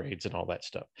potential trades and all that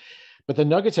stuff. But the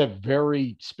Nuggets have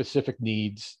very specific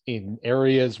needs in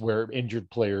areas where injured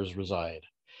players reside.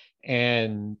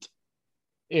 And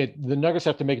the Nuggets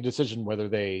have to make a decision whether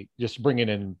they just bring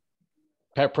in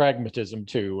pragmatism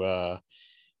to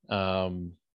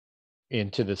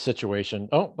into the situation.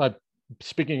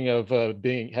 Speaking of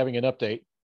having an update,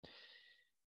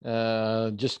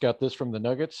 just got this from the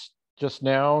Nuggets just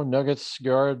now. Nuggets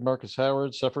guard Marcus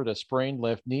Howard suffered a sprained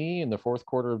left knee in the 4th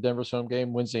quarter of Denver's home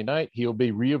game Wednesday night. He'll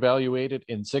be reevaluated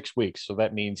in 6 weeks, so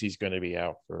that means he's going to be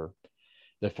out for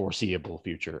the foreseeable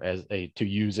future, to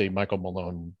use a Michael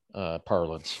Malone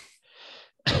parlance.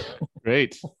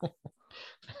 Great.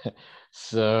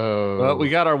 So, well, we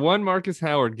got our one Marcus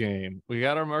Howard game. We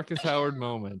got our Marcus Howard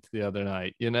moment the other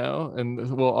night,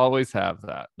 and we'll always have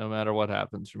that no matter what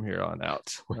happens from here on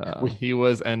out. He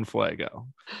was en fuego.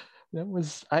 That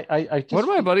was I one of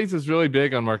my buddies was really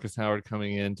big on Marcus Howard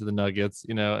coming into the Nuggets,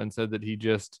 and said that he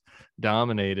just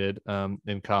dominated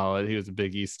in college. He was a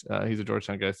Big East. He's a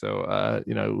Georgetown guy, so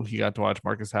he got to watch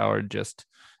Marcus Howard just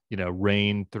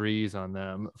rain threes on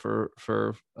them for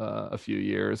a few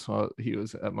years while he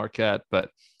was at Marquette. But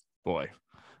boy,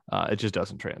 it just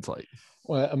doesn't translate.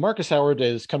 Well, Marcus Howard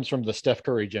comes from the Steph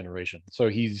Curry generation, so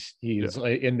he's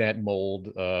in that mold.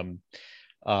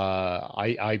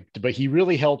 But he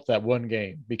really helped that one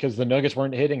game because the Nuggets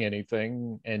weren't hitting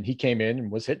anything, and he came in and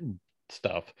was hitting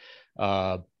stuff.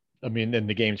 I mean, in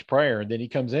the games prior, and then he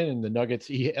comes in and the Nuggets,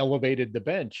 he elevated the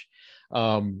bench.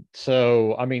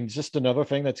 So I mean, just another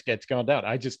thing that's gets gone down.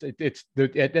 It's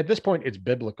at this point, it's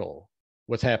biblical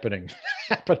what's happening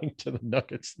happening to the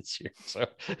Nuggets this year. So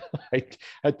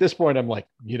at this point, I'm like,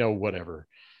 whatever,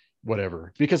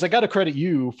 because I got to credit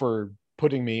you for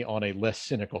putting me on a less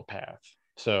cynical path.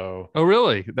 So, Oh,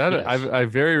 really? That yes. I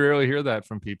very rarely hear that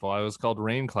from people. I was called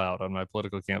Rain Cloud on my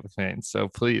political campaign. So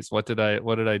please, what did I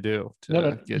do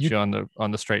to get you on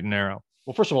the straight and narrow?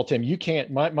 Well, first of all, Tim, you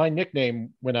can't. My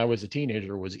nickname when I was a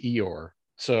teenager was Eeyore.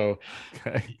 So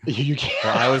okay, you can't.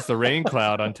 Well, I was the rain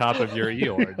cloud on top of your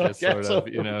Eeyore, just Yeah,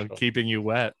 sort of keeping you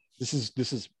wet. This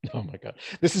is oh my god,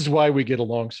 this is why we get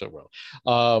along so well.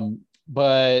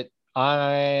 But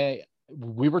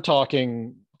we were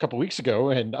talking a couple weeks ago,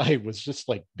 and I was just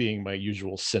like being my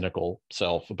usual cynical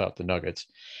self about the Nuggets,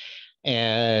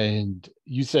 and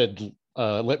you said,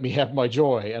 let me have my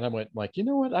joy. And I went like, you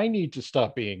know what? I need to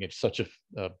stop being such a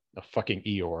fucking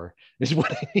Eeyore is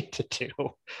what I need to do.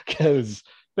 Because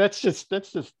that's just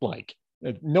like,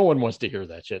 no one wants to hear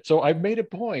that shit. So I've made a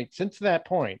point since that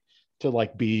point to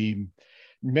like be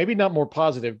maybe not more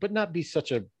positive, but not be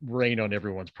such a rain on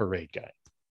everyone's parade guy.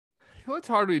 It's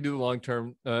hard to do the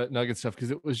long-term Nugget stuff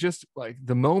because it was just like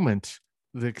the moment,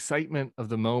 the excitement of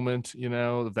the moment,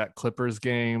 of that Clippers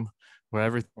game where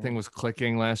everything was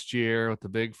clicking last year with the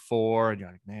big four. And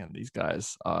you're like, man, these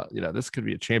guys, this could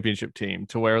be a championship team.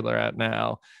 To where they're at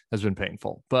now has been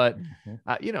painful. But,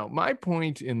 my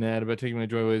point in that about taking my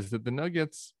joy away is that the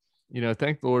Nuggets,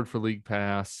 thank the Lord for League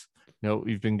Pass.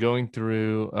 We've been going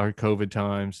through our COVID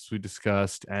times, as we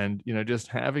discussed, and, just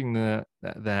having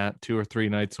that 2 or 3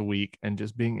 nights a week and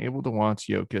just being able to watch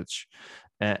Jokic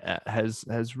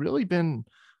has really been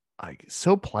like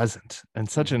so pleasant and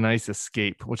such a nice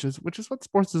escape, which is what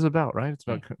sports is about, right? It's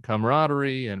about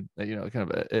camaraderie and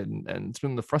and it's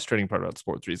been the frustrating part about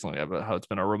sports recently, about how it's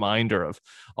been a reminder of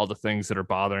all the things that are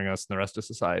bothering us in the rest of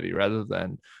society, rather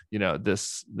than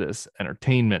this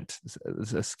entertainment,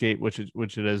 this escape, which it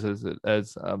is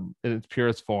as in its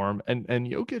purest form. And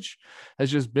Jokic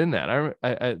has just been that.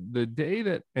 I the day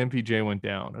that MPJ went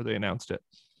down, or they announced it,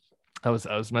 I was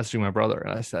messaging my brother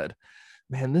and I said,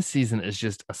 man, this season is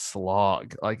just a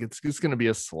slog. Like it's going to be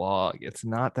a slog. It's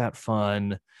not that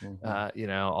fun.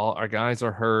 All our guys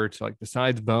are hurt. Like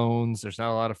besides Bones, there's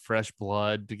not a lot of fresh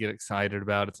blood to get excited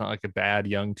about. It's not like a bad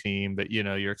young team, but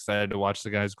you're excited to watch the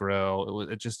guys grow.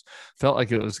 It just felt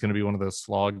like it was going to be one of those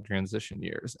slog transition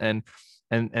years. And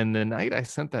the night I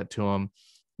sent that to him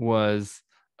was,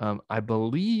 I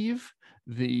believe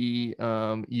the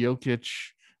Jokic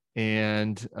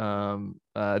and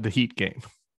the Heat game.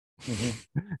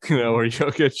 Where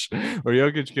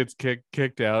Jokic gets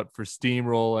kicked out for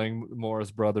steamrolling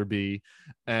Morris Brother B,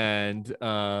 and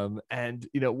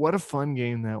what a fun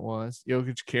game that was.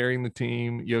 Jokic carrying the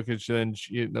team, Jokic then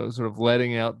sort of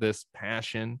letting out this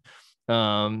passion,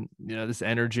 this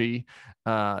energy,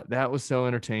 that was so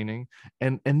entertaining.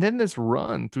 And then this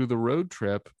run through the road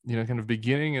trip, kind of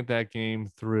beginning at that game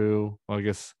through, well, I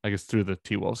guess through the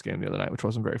T-Wolves game the other night, which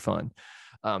wasn't very fun.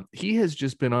 He has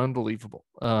just been unbelievable.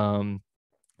 A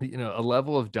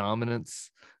level of dominance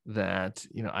that,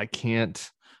 I can't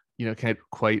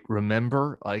quite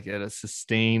remember, like at a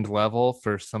sustained level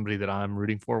for somebody that I'm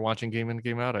rooting for watching game in,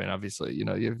 game out. I mean, obviously, you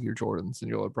have your Jordans and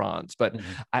your LeBrons, but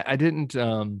I didn't,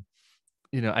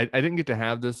 I didn't get to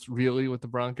have this really with the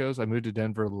Broncos. I moved to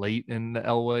Denver late in the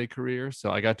Elway career, so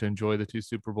I got to enjoy the 2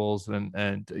 Super Bowls, and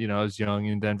I was young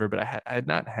in Denver, but I had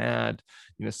not had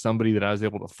somebody that I was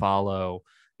able to follow.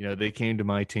 They came to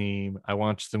my team. I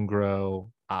watched them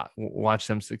grow, watch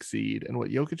them succeed, and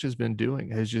what Jokic has been doing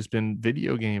has just been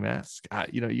video game-esque.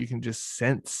 You can just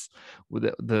sense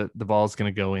the ball's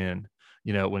going to go in.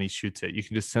 When he shoots it, you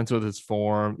can just sense with his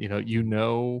form.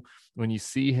 When you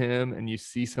see him and you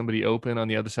see somebody open on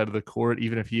the other side of the court,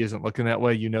 even if he isn't looking that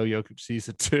way, Jokic sees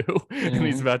it too, and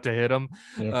he's about to hit him.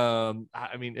 Yeah.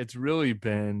 I mean, it's really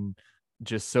been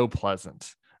just so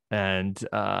pleasant, and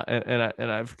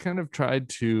I've kind of tried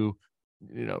to,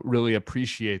 really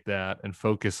appreciate that and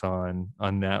focus on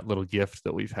that little gift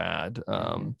that we've had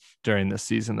during this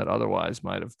season that otherwise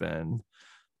might have been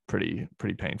pretty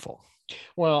painful.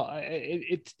 Well,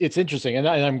 it's interesting, and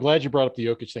I'm glad you brought up the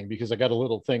Jokic thing, because I got a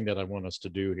little thing that I want us to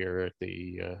do here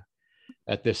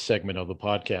at this segment of the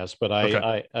podcast. But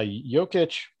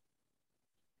Jokic,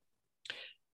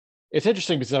 it's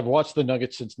interesting because I've watched the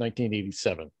Nuggets since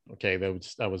 1987. Okay,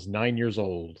 I was 9 years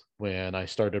old when I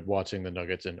started watching the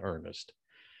Nuggets in earnest.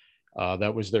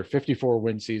 That was their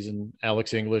 54-win season.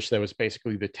 Alex English, that was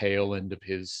basically the tail end of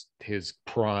his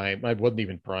prime. I wasn't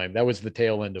even prime. That was the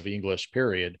tail end of English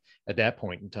period at that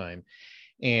point in time.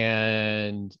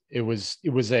 and it was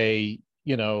a,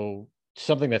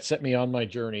 something that set me on my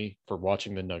journey for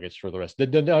watching the Nuggets for the rest.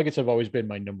 The Nuggets have always been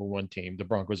my number one team. The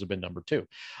Broncos have been number two.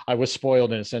 I was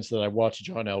spoiled in a sense that I watched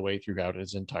John Elway throughout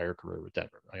his entire career with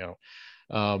Denver.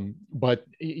 But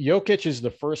Jokic is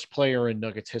the first player in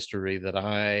Nuggets history that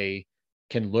I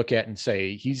can look at and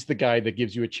say he's the guy that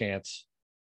gives you a chance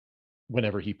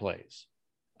whenever he plays.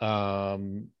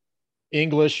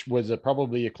 English was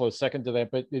probably a close second to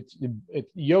that, but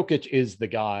Jokic is the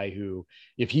guy who,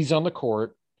 if he's on the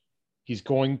court, he's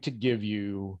going to give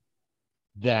you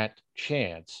that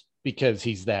chance because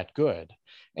he's that good.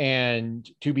 And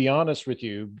to be honest with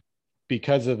you,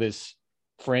 because of this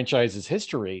franchise's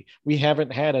history, we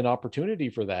haven't had an opportunity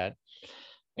for that.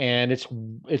 And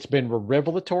it's been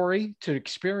revelatory to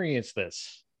experience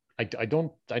this. I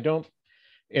don't,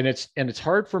 and it's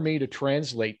hard for me to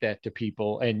translate that to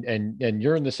people. And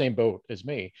you're in the same boat as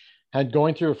me, and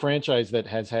going through a franchise that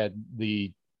has had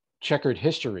the checkered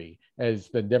history as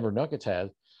the Denver Nuggets has,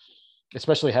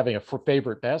 especially having a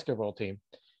favorite basketball team,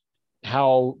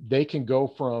 how they can go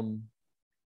from,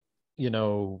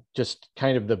 just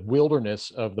kind of the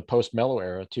wilderness of the post Melo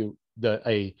era to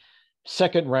a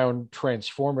second round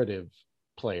transformative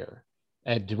player,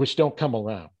 and which don't come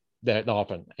around that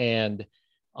often. And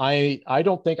I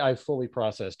don't think I've fully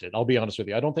processed it. I'll be honest with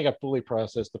you. I don't think I've fully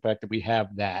processed the fact that we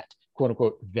have that quote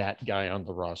unquote that guy on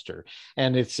the roster.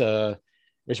 And it's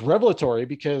revelatory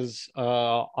because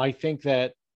I think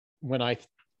that when I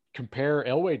compare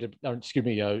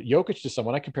Jokic to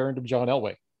someone, I compare him to John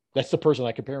Elway. That's the person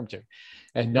I compare him to,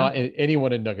 and not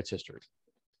anyone in Nuggets history.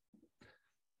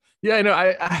 Yeah, I know.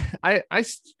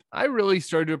 I really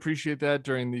started to appreciate that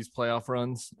during these playoff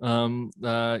runs, in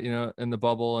the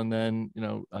bubble, and then,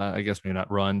 I guess maybe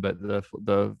not run, but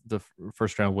the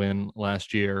first round win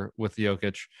last year with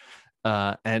Jokic,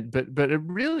 but it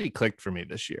really clicked for me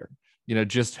this year.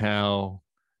 Just how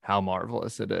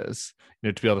marvelous it is,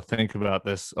 to be able to think about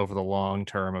this over the long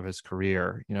term of his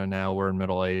career. Now we're in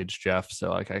middle age, Jeff.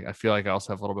 So I feel like I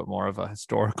also have a little bit more of a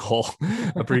historical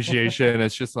appreciation.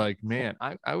 It's just like, man,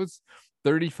 I was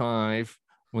 35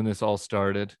 when this all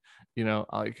started.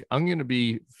 I'm going to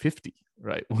be 50,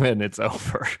 right, when it's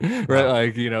over,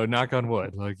 right? Knock on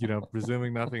wood,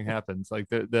 presuming nothing happens,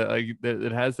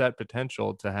 it has that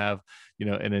potential to have,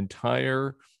 an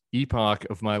entire epoch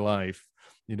of my life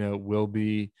will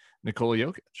be Nikola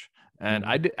Jokic. And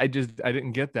I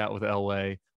didn't get that with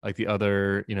LA, like the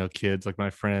other, kids, like my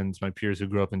friends, my peers who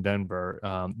grew up in Denver.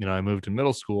 I moved in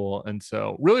middle school, and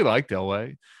so really liked LA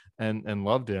and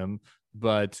loved him.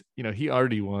 But, he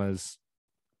already was,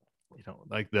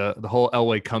 like the whole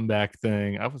Elway comeback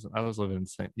thing. I was living in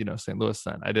St. Louis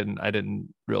then. I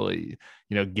didn't really,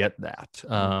 get that.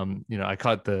 I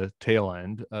caught the tail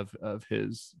end of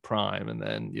his prime, and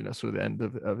then, sort of the end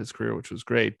of his career, which was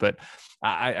great. But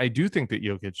I do think that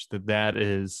Jokic,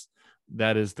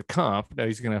 that is the comp. Now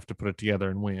he's going to have to put it together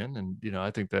and win. And,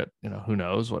 I think that, who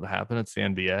knows what happened. It's the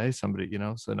NBA. Somebody,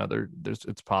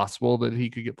 it's possible that he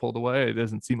could get pulled away. It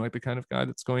doesn't seem like the kind of guy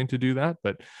that's going to do that,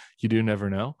 but you do never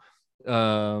know.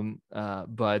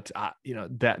 But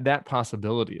that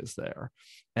possibility is there.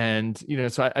 And,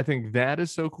 so I think that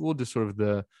is so cool, just sort of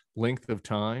the length of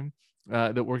time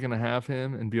that we're going to have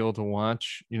him and be able to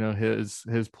watch,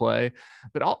 his play,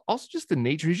 but also just the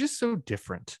nature. He's just so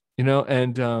different,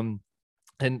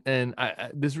 and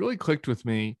this really clicked with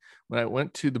me when I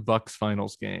went to the Bucks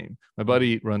finals game. My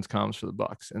buddy runs comms for the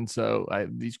Bucks, and so I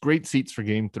had these great seats for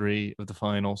Game 3 of the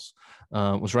finals.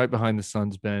 Was right behind the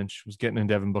Suns bench. Was getting in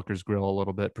Devin Booker's grill a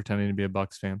little bit, pretending to be a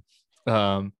Bucks fan.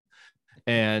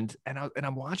 And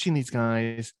I'm watching these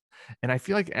guys, and I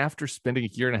feel like after spending a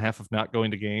year and a half of not going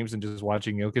to games and just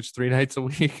watching Jokic 3 nights a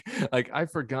week, I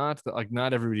forgot that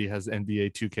not everybody has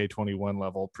NBA 2K21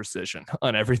 level precision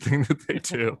on everything that they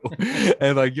do.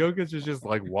 And Jokic is just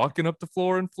walking up the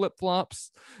floor in flip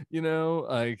flops, and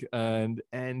at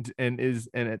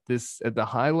the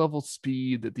high level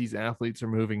speed that these athletes are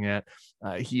moving at,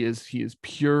 he is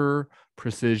pure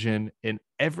precision in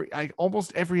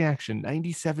almost every action.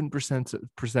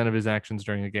 97% of his actions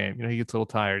during a game. He gets a little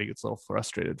tired, he gets a little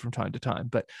frustrated from time to time,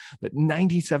 but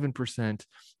 97%,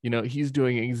 he's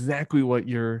doing exactly what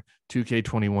your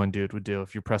 2K21 dude would do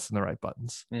if you're pressing the right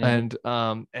buttons. And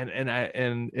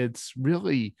it's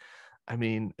really,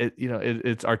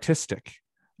 it's artistic.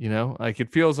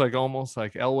 It feels almost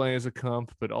like Elway is a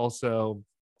comp, but also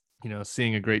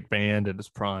seeing a great band at its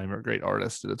prime or a great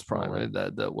artist at its prime. Right.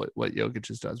 What Jokic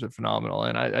just does been phenomenal.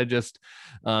 And I just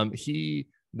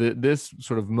this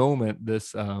sort of moment,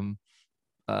 this Jokic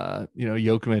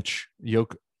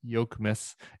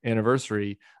Yoke-Miss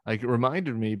anniversary, like it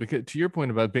reminded me, because to your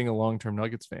point about being a long-term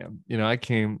Nuggets fan, I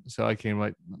came like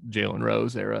Jalen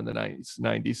Rose era in the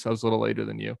 90s, so I was a little later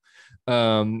than you.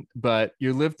 But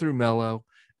you lived through Melo,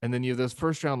 and then you have those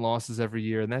first round losses every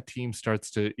year, and that team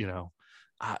starts to,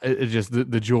 it just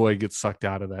the joy gets sucked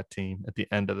out of that team at the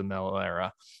end of the Melo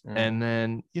era. And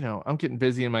then, I'm getting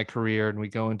busy in my career, and we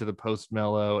go into the post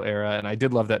Melo era, and I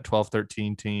did love that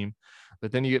 12-13 team.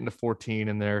 But then you get into 14,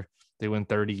 and they win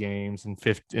 30 games, and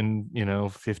 15,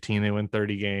 15 they win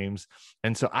 30 games.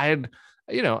 And so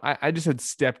I just had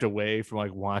stepped away from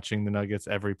like watching the Nuggets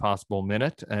every possible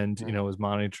minute, and was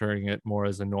monitoring it more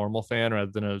as a normal fan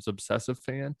rather than as obsessive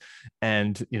fan.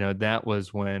 And that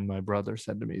was when my brother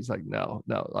said to me, he's like, no,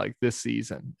 like this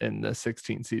season, in the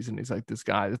 16 season, he's like, this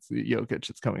guy that's the Jokic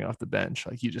that's coming off the bench,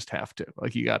 like you just have to,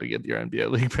 like, you got to get your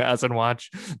NBA League Pass and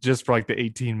watch just for like the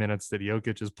 18 minutes that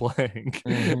Jokic is playing.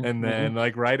 And then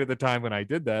like right at the time when I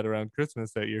did that around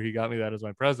Christmas that year, he got me that as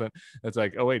my present. It's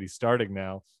like, oh wait, he's starting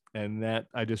now. And that,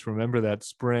 I just remember that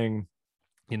spring,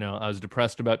 I was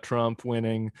depressed about Trump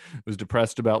winning, was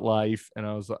depressed about life, and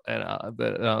I was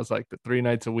like, the 3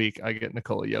 nights a week I get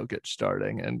Nikola Jokic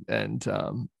starting, and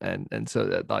so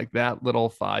that, like, that little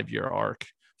 5-year arc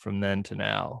from then to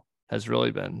now has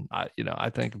really been, I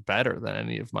think, better than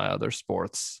any of my other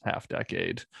sports half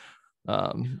decade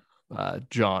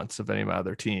jaunts of any of my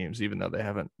other teams, even though they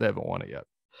haven't won it yet.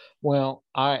 Well,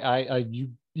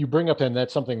 you bring up, and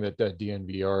that's something that the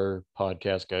DNVR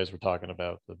podcast guys were talking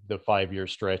about, the 5-year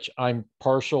stretch. I'm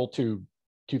partial to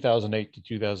 2008 to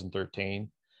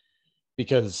 2013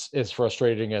 because, as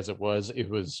frustrating as it was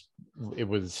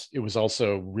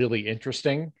also really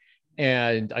interesting.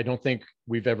 And I don't think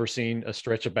we've ever seen a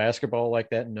stretch of basketball like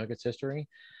that in Nuggets history.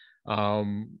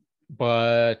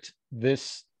 But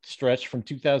this stretch from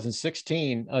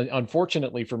 2016,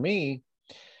 unfortunately for me,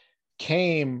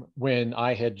 came when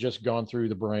I had just gone through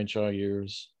the Brian Shaw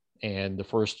years and the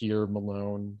first year of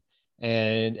Malone,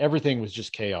 and everything was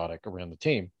just chaotic around the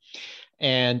team.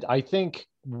 And I think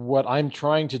what I'm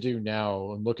trying to do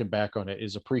now, and looking back on it,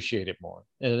 is appreciate it more,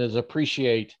 and is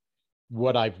appreciate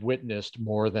what I've witnessed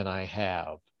more than I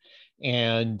have.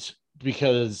 And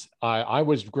because I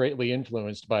was greatly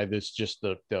influenced by this, just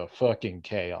the fucking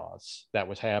chaos that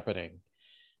was happening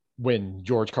when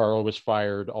George Karl was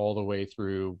fired all the way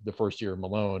through the first year of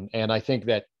Malone. And I think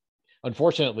that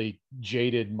unfortunately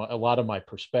jaded a lot of my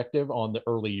perspective on the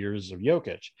early years of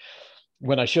Jokic,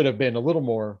 when I should have been a little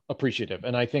more appreciative.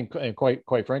 And I think, and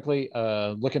quite frankly,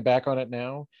 looking back on it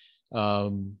now,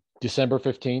 December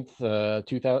 15th,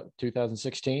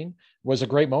 2016 was a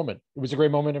great moment. It was a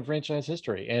great moment in franchise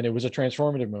history, and it was a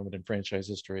transformative moment in franchise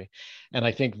history. And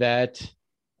I think that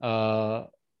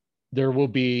there will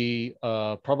be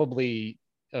probably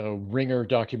Ringer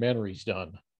documentaries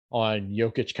done on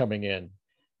Jokic coming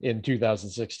in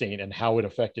 2016 and how it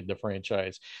affected the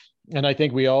franchise. And I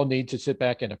think we all need to sit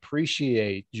back and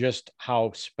appreciate just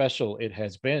how special it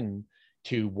has been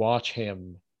to watch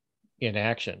him in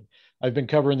action. I've been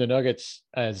covering the Nuggets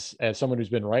as someone who's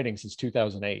been writing since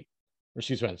 2008, or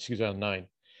 2009.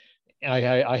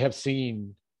 I have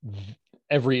seen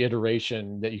every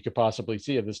iteration that you could possibly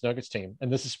see of this Nuggets team,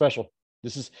 and this is special.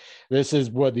 This is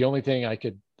what the only thing I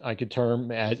could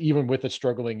term as, even with a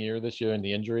struggling year this year and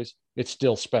the injuries, it's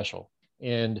still special.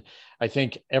 And I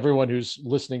think everyone who's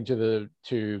listening to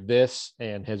this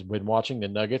and has been watching the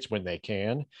Nuggets when they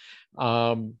can,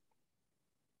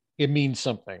 it means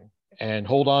something. And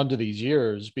hold on to these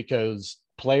years, because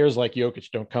players like Jokic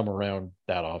don't come around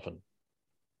that often.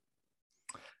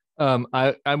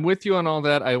 I'm with you on all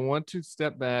that. I want to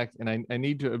step back, and I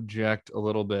need to object a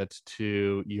little bit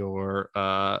to your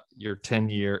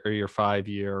 10-year or your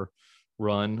 5-year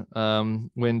run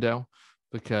window,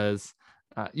 because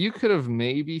you could have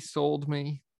maybe sold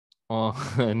me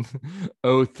on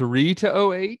 03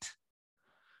 to 08.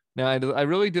 Now I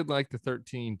really did like the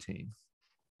 13 team.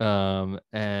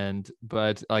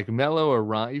 But like Melo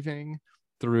arriving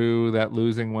through that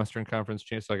losing Western Conference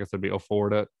chance, so I guess it'd be 04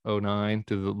 to 09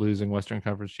 to the losing Western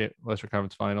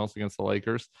Conference Finals against the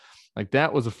Lakers. Like,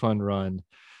 that was a fun run.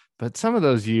 But some of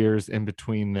those years in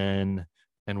between then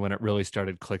and when it really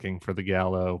started clicking for the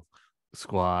Gallo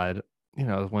squad,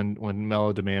 when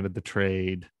Melo demanded the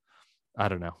trade, I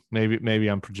don't know. Maybe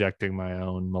I'm projecting my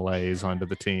own malaise onto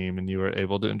the team, and you were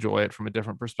able to enjoy it from a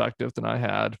different perspective than I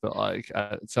had. But like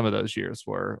some of those years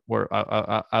were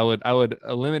I would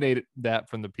eliminate that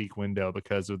from the peak window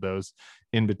because of those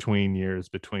in between years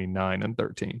between 9 and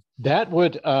 13. That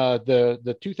would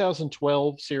the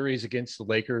 2012 series against the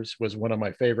Lakers was one of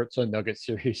my favorite Sun Nuggets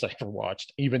series I ever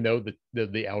watched, even though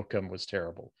the outcome was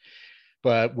terrible.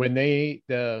 But when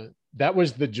the that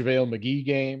was the JaVale McGee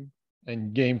game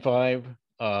in Game 5.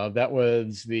 That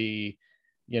was the,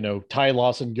 Ty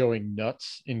Lawson going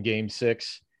nuts in Game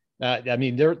 6. I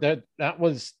mean, that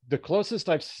was the closest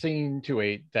I've seen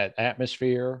to that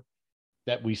atmosphere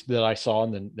that I saw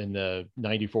in the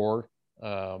 '94.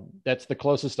 That's the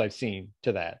closest I've seen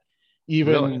to that,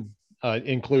 even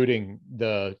including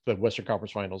the Western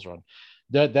Conference Finals run.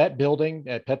 That building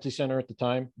at Pepsi Center at the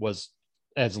time was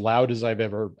as loud as I've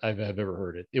ever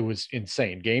heard it. It was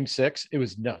insane. Game 6, it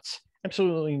was nuts,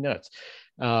 absolutely nuts.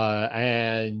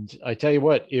 And I tell you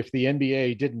what, if the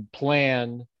NBA didn't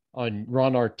plan on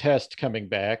Ron Artest coming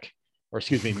back, or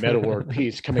excuse me, Metta World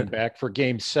Peace coming back for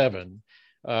Game 7,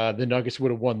 the Nuggets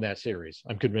would have won that series.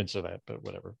 I'm convinced of that, but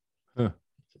whatever. Huh.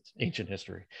 It's ancient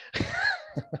history.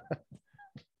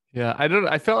 Yeah,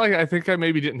 I felt like I think I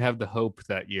maybe didn't have the hope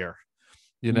that year.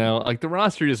 Like the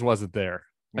roster just wasn't there.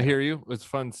 Yeah. I hear you. It was a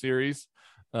fun series.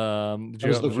 I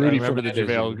remember the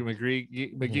JaVale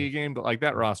McGee game, but like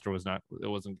that roster was not. It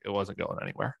wasn't going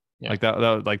anywhere. Yeah. Like that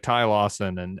was like Ty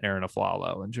Lawson and Aaron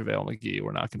Aflalo and JaVale McGee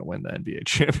were not going to win the NBA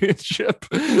championship.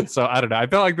 So I don't know. I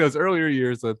felt like those earlier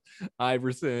years with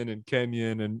Iverson and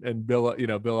Kenyon and Bill,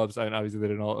 Billups, and obviously they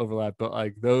didn't all overlap, but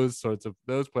like those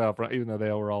playoff, even though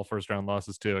they were all first round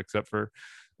losses too, except for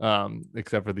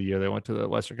the year they went to the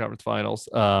Western Conference Finals.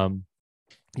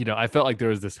 I felt like there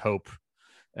was this hope.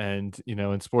 And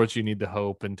in sports you need the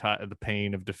hope and the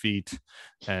pain of defeat,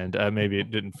 and maybe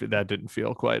that didn't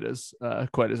feel quite as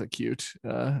acute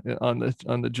on the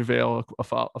JaVale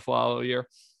Aflalo year.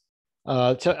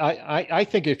 So I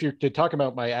think if you're to talk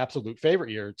about my absolute favorite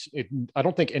year, I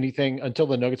don't think anything until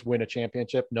the Nuggets win a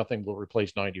championship, nothing will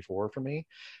replace '94 for me.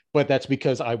 But that's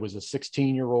because I was a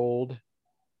 16-year-old,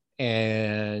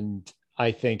 and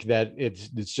I think that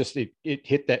it's just it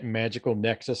hit that magical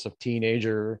nexus of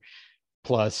teenager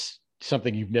plus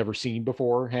something you've never seen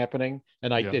before happening.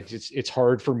 And it's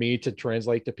hard for me to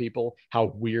translate to people how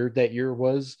weird that year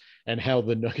was and how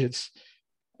the Nuggets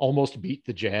almost beat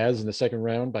the Jazz in the second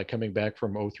round by coming back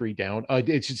from 0-3 down.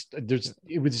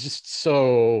 It was just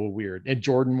so weird. And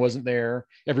Jordan wasn't there.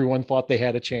 Everyone thought they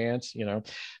had a chance,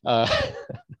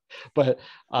 but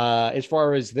as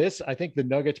far as this, I think the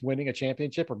Nuggets winning a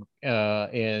championship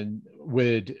and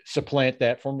would supplant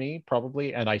that for me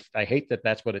probably. And I hate that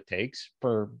that's what it takes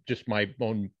for just my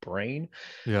own brain.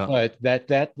 Yeah. But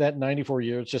that 94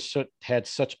 years just had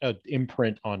such an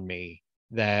imprint on me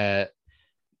that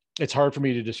it's hard for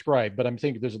me to describe. But I'm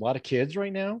thinking there's a lot of kids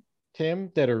right now,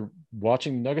 Tim, that are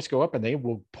watching the Nuggets go up, and they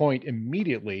will point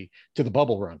immediately to the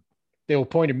bubble run. They will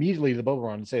point immediately to the bubble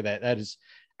run and say that is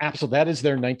absolutely, that is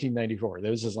their 1994. That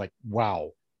was just like,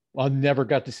 wow, I never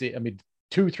got to see. I mean,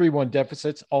 2-3-1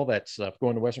 deficits, all that stuff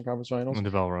going to Western Conference Finals. And the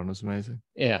bell run was amazing.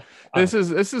 Yeah. This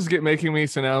is making me,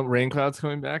 so now rain clouds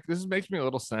coming back. This makes me a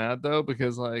little sad though,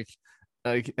 because like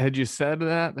had you said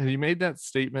that, had you made that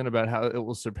statement about how it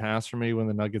will surpass for me when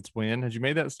the Nuggets win, had you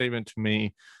made that statement to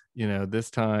me,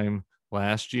 this time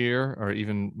last year, or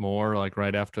even more like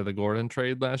right after the Gordon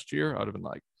trade last year, I'd have been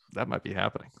like, that might be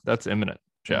happening. That's imminent,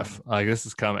 Jeff. Like this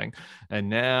is coming. And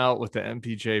now with the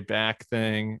MPJ back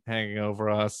thing hanging over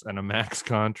us and a max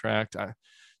contract, I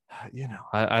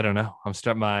don't know. I'm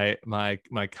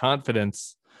my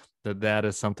confidence that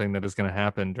is something that is going to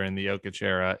happen during the Jokic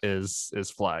era is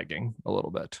flagging a little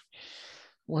bit.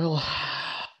 Well,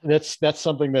 that's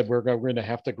something that we're going to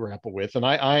have to grapple with. And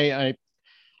I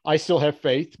still have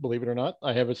faith, believe it or not.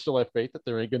 Still have faith that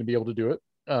they're going to be able to do it.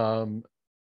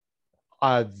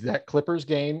 That Clippers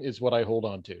game is what I hold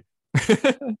on to.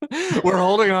 We're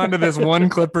holding on to this one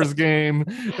Clippers game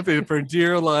for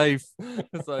dear life.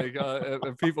 It's like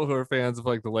people who are fans of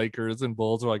like the Lakers and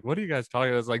Bulls are like, what are you guys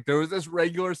talking about? It's like, there was this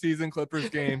regular season Clippers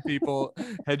game. People,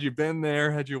 had you been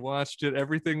there, had you watched it,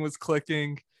 everything was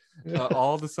clicking.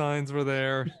 All the signs were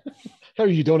there.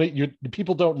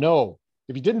 People don't know.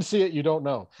 If you didn't see it, you don't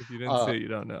know. If you didn't see it, you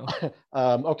don't know.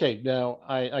 Okay, now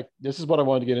I this is what I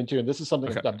wanted to get into, and this is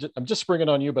something I'm just springing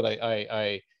on you, but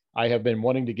I have been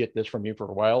wanting to get this from you for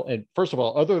a while. And first of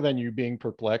all, other than you being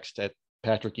perplexed at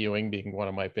Patrick Ewing being one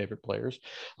of my favorite players,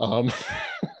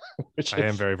 which I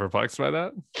am very perplexed by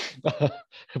that,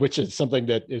 which is something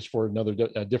that is for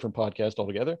a different podcast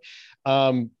altogether.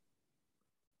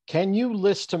 Can you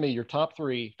list to me your top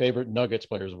 3 favorite Nuggets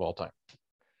players of all time?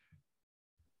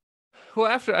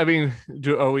 Well,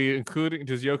 are we including?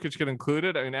 Does Jokic get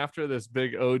included? I mean, after this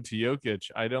big ode to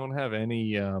Jokic, I don't have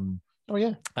any. Oh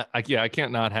yeah, I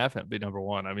can't not have him be number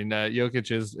one. I mean,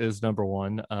 Jokic is number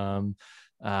one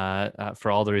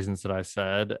for all the reasons that I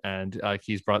said, and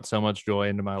he's brought so much joy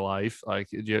into my life. Like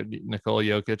Nikola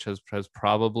Jokic has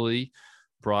probably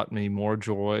brought me more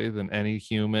joy than any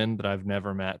human that I've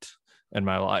never met. in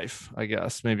my life, I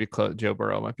guess. Maybe Joe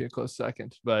Burrow might be a close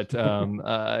second, but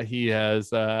he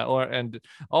has and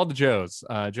all the Joes,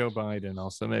 Joe Biden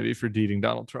also maybe for dating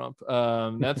Donald Trump.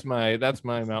 That's my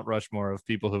Mount Rushmore of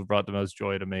people who've brought the most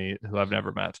joy to me who I've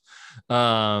never met.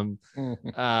 I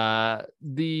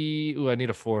need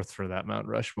a fourth for that Mount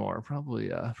Rushmore.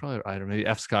 Probably I don't know, maybe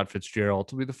F. Scott Fitzgerald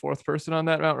will be the fourth person on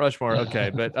that Mount Rushmore. Okay,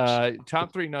 but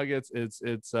top three Nuggets. It's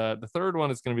the third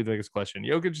one is going to be the biggest question.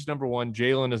 Jokic is number one.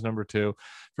 Jalen is number two.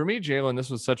 For me, Jalen, this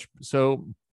was so,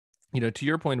 to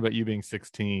your point about you being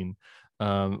 16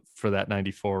 for that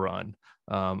 94 run,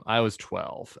 I was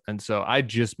 12. And so I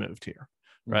just moved here,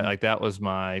 right? Mm-hmm. Like that was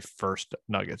my first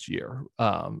Nuggets year,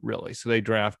 really. So they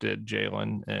drafted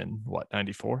Jalen in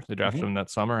 94? They drafted him that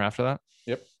summer after that.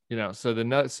 Yep.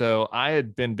 So I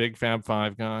had been big Fab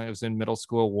Five guy. I was in middle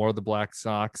school, wore the black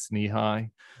socks knee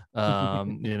high, in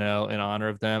honor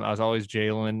of them. I was always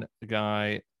Jalen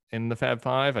guy in the Fab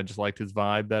Five. I just liked his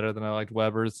vibe better than I liked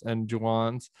Weber's and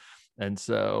Juwan's. And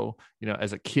so,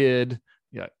 as a kid,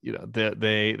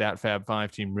 that Fab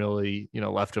Five team really,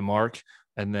 left a mark.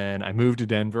 And then I moved to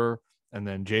Denver, and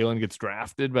then Jalen gets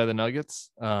drafted by the Nuggets.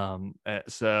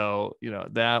 So,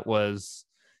 that was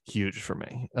huge for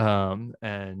me.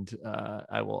 And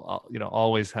I will,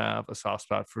 always have a soft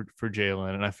spot for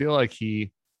Jalen. And I feel like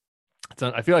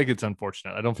it's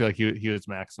unfortunate. I don't feel like he was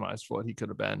maximized for what he could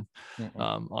have been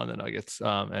on the Nuggets.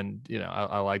 And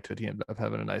I liked that he ended up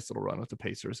having a nice little run with the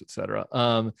Pacers, etc.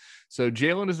 So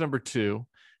Jalen is number two,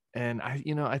 and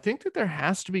I think that there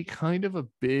has to be kind of a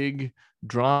big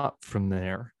drop from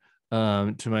there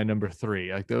to my number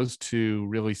three. Like those two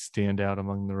really stand out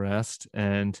among the rest,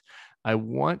 and I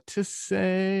want to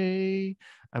say.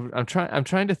 I'm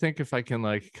trying to think if I can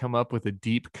like come up with a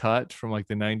deep cut from like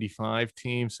the 95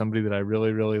 team, somebody that I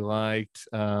really, really liked.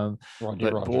 But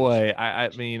Rogers. Boy, I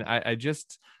think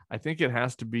it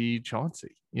has to be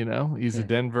Chauncey. He's a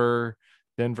Denver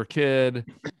kid,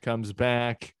 comes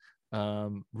back.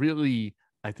 Really,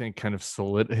 I think kind of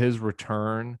his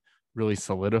return really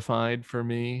solidified for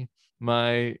me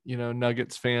my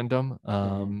Nuggets fandom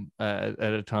at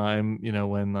a time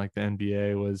when like the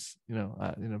NBA was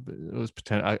it was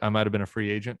potential. I might have been a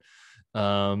free agent.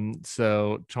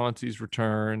 So Chauncey's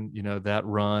return, that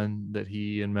run that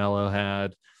he and Melo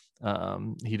had,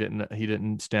 he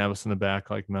didn't stab us in the back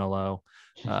like Melo.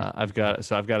 I've got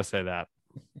to say that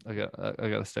I got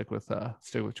to stick with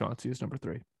Chauncey as number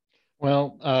three.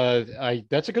 Well,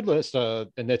 that's a good list,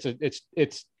 and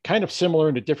it's kind of similar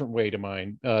in a different way to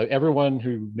mine. Everyone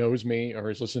who knows me or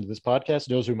has listened to this podcast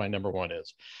knows who my number one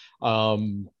is.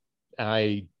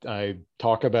 I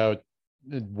talk about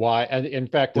why, and in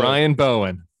fact, Ryan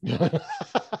Bowen.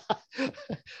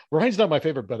 Ryan's not my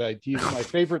favorite, but he's my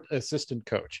favorite assistant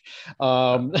coach.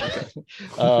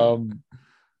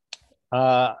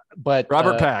 But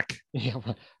Robert Pack. Yeah,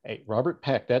 hey, Robert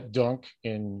Pack, that dunk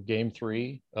in Game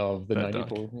 3 of the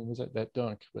 94. Was that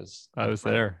dunk was? I was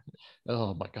there.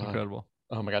 Oh my god, incredible.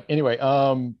 Oh my god. Anyway, it's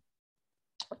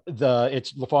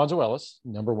LaFonso Ellis,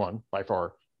 number one by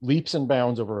far, leaps and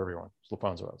bounds over everyone. It's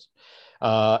LaFonso Ellis,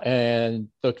 and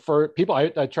for people,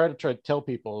 I try to tell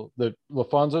people that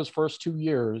LaFonso's first 2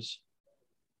 years,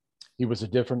 he was the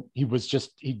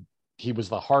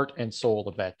heart and soul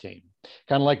of that team.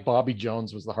 Kind of like Bobby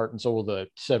Jones was the heart and soul of the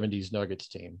 70s Nuggets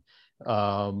team.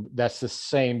 That's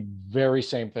the very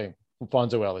same thing.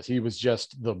 LaFonso Ellis, he was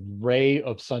just the ray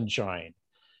of sunshine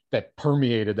that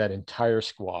permeated that entire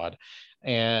squad.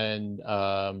 And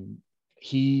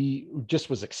he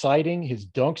just was exciting. His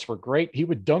dunks were great. He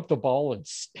would dunk the ball and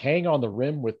hang on the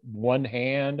rim with one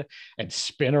hand and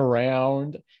spin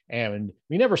around. And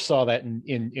we never saw that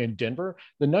in Denver.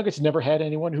 The Nuggets never had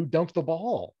anyone who dunked the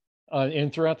ball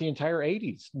throughout the entire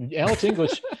 80s. Alex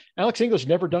English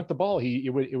never dunked the ball.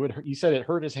 He said it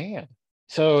hurt his hand.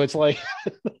 So it's like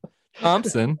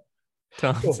Thompson.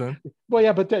 Well,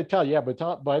 yeah, but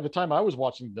by the time I was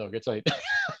watching the Nuggets, right,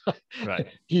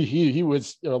 he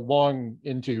was long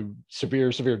into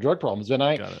severe drug problems, and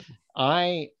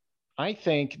I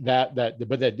think that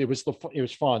it was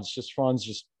Fonz. Just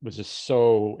Fonz was just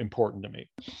so important to me.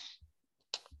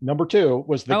 Number two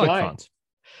was the guy. Fonz.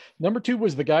 Number two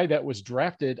was the guy that was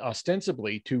drafted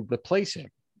ostensibly to replace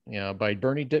him, by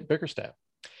Bernie Bickerstaff,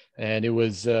 and it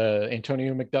was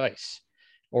Antonio McDyess,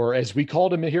 or as we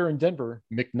called him here in Denver,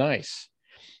 McNice.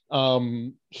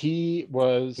 He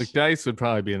was McDyess would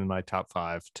probably be in my top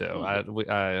five too. I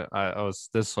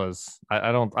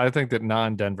think that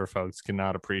non-Denver folks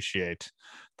cannot appreciate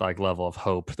the level of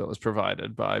hope that was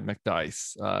provided by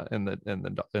McDyess in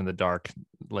the dark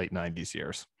late 90s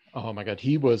years. Oh my God.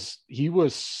 He could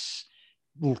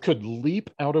leap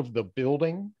out of the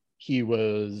building. He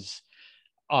was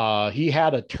He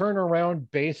had a turnaround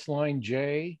baseline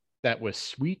J that was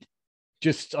sweet.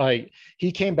 Just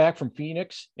he came back from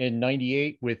Phoenix in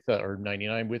 98 with or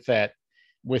 99 with that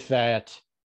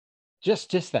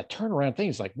just that turnaround thing.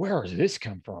 Is like, where does this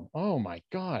come from? Oh my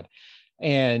God.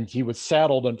 And he was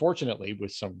saddled, unfortunately,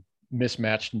 with some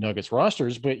mismatched Nuggets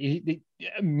rosters, but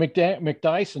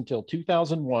McDyess until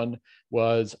 2001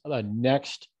 was a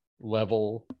next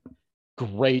level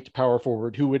great power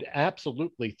forward who would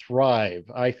absolutely thrive,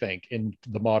 I think, in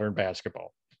the modern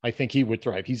basketball. I think he would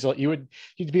thrive.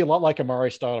 He'd be a lot like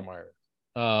Amari Stoudemire.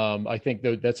 I think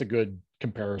that's a good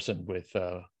comparison with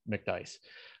McDyess.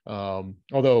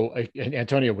 Although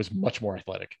Antonio was much more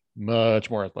athletic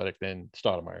than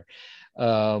Stoudemire.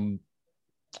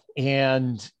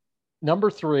 And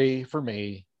number 3 for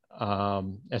me,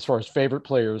 as far as favorite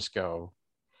players go,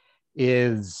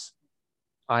 is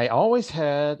I always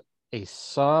had a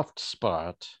soft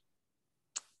spot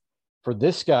for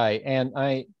this guy, and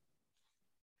I'm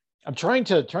trying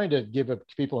to give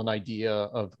people an idea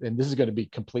of, and this is going to be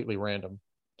completely random.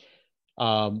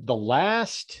 The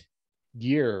last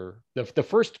year, the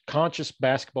first conscious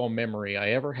basketball memory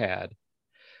I ever had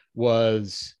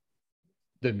was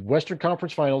the Western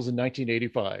Conference Finals in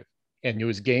 1985, and it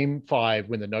was Game 5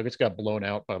 when the Nuggets got blown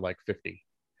out by like 50.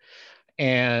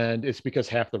 And it's because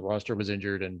half the roster was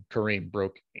injured and Kareem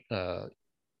broke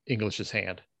English's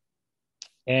hand.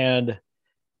 And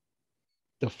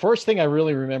the first thing I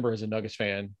really remember as a Nuggets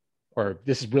fan, or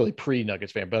this is really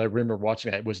pre-Nuggets fan, but I remember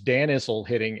watching that, was Dan Issel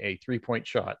hitting a 3-point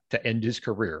shot to end his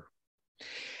career.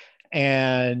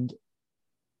 And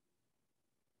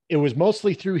it was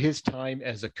mostly through his time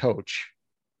as a coach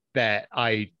that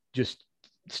I just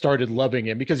started loving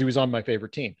him, because he was on my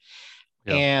favorite team.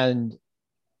 Yeah. And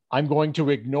I'm going to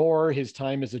ignore his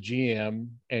time as a GM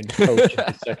and coach at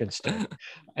the second stint.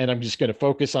 And I'm just going to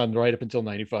focus on right up until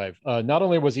 95. Not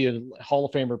only was he a Hall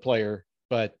of Famer player,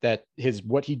 but that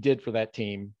what he did for that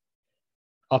team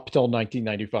up till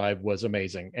 1995 was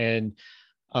amazing. And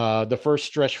the first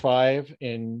stretch 5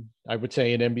 in, I would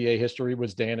say, in NBA history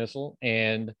was Dan Issel.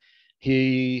 And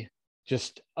he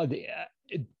just,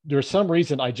 there's some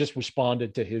reason I just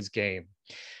responded to his game.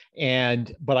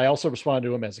 But I also responded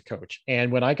to him as a coach. And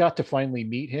when I got to finally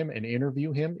meet him and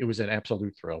interview him, it was an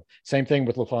absolute thrill. Same thing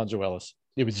with LaFonso Ellis.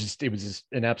 It was just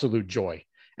an absolute joy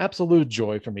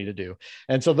for me to do.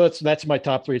 And so that's my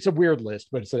top 3. It's a weird list,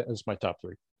 but it's my top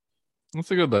 3.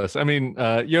 That's a good list. I mean,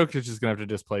 Jokic is going to have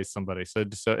to displace somebody. So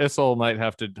Issel might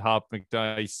have to hop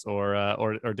McDyess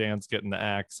or Dan's getting the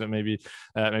axe. And maybe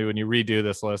when you redo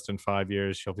this list in 5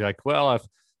 years, you'll be like, well,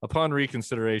 upon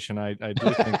reconsideration, I do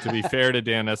think, to be fair to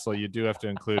Dan Issel, you do have to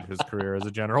include his career as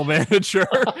a general manager,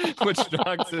 which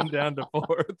knocks him down to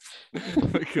 4th,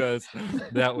 because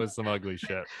that was some ugly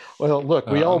shit. Well, look,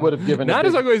 we all would have given not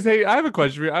as ugly as, hey, I have a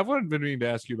question for you. I've been meaning to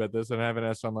ask you about this, and I haven't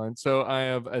asked online. So I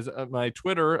have, as my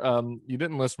Twitter, you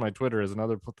didn't list my Twitter as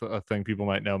another thing people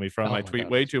might know me from. I tweet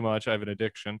way too much. I have an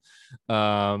addiction.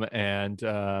 I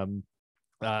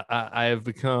have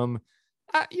become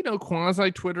quasi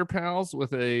Twitter pals with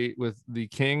the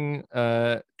king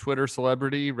Twitter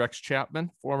celebrity Rex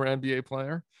Chapman, former NBA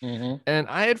player. Mm-hmm. And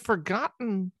I had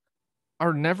forgotten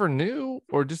or never knew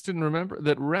or just didn't remember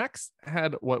that Rex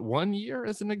had 1 year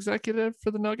as an executive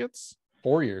for the Nuggets?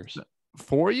 4 years.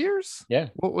 4 years? Yeah.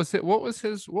 What was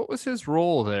his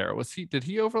role there? Did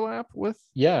he overlap with?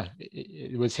 Yeah,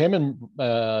 it was him and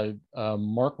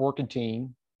Mark Workentine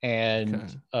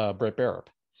and Brett Barup.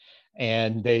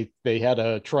 And they had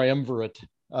a triumvirate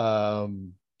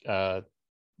front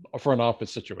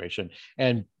office situation.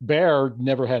 And Bear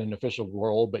never had an official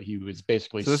role, but he was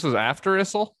basically. So this was after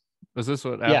Issel? Was this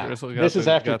what after Issel got? This is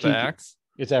after Kiki. The axe?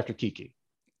 It's after Kiki.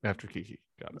 After Kiki,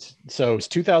 got it. So it's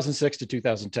 2006 to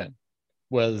 2010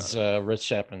 was Rex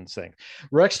Chapman's thing.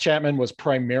 Rex Chapman was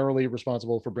primarily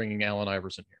responsible for bringing Allen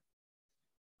Iverson here.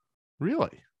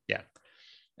 Really? Yeah.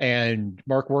 And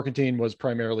Mark Workentine was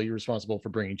primarily responsible for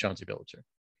bringing Chauncey Billups here.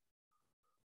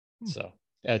 So,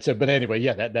 but anyway,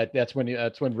 yeah, that's when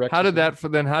Rex. How did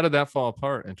that fall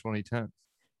apart in 2010?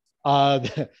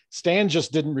 Stan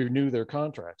just didn't renew their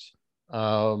contracts.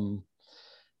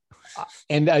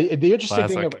 And the interesting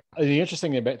thing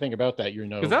about that,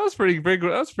 because that was pretty big.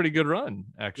 That was a pretty good run,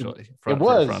 actually. It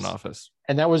was front office,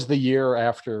 and that was the year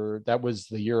after. That was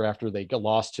the year after they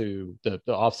lost to the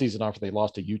offseason after they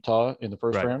lost to Utah in the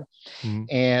first round. Mm-hmm.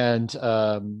 And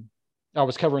I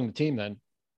was covering the team then.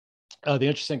 The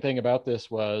interesting thing about this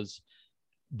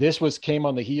came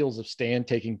on the heels of Stan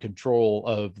taking control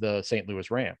of the St.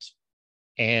 Louis Rams,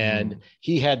 and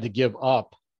he had to give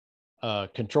up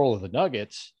control of the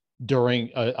Nuggets during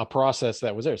a process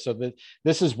that was there. So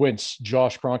this is when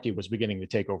Josh Kroenke was beginning to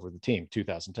take over the team,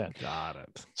 2010. Got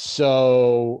it.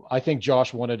 So I think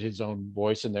Josh wanted his own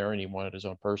voice in there, and he wanted his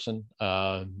own person.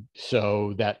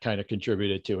 So that kind of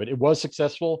contributed to it. It was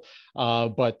successful,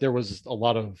 but there was a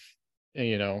lot of,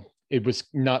 it was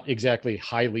not exactly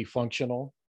highly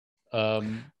functional.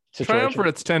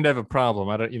 Triumvirates tend to have a problem.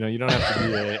 You don't have to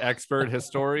be an expert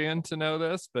historian to know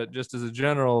this, but just as a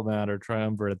general matter,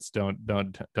 triumvirates don't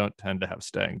tend to have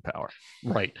staying power.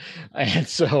 Right. And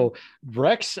so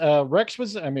Rex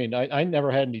was, I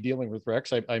never had any dealing with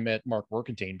Rex. I met Mark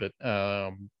Workentine, but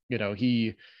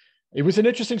it was an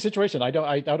interesting situation. I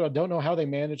don't know how they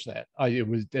managed that.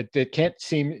 It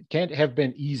can't have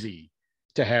been easy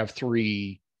to have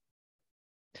three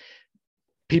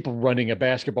people running a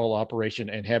basketball operation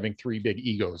and having three big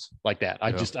egos like that.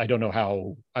 I don't know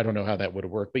how that would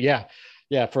have worked. But yeah,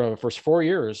 for 4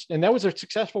 years, and that was a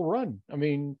successful run.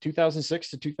 2006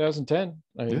 to 2010.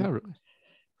 Really. A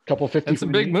couple of 50 and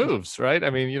some big moves, right?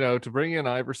 To bring in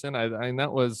Iverson,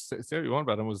 that was, say what you want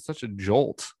about him, was such a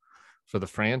jolt for the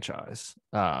franchise,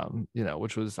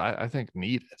 which was I think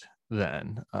needed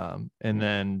then. And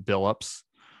then Billups,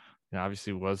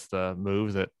 obviously was the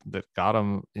move that got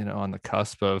him, on the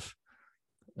cusp of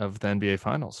the NBA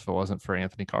Finals. If it wasn't for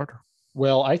Anthony Carter.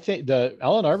 Well, I think the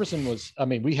Allen Iverson was.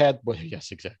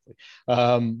 Yes, exactly.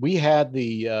 We had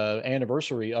the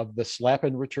anniversary of the slap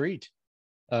and retreat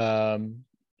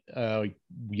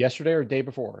yesterday or day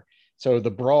before. So the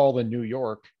brawl in New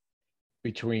York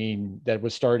that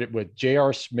was started with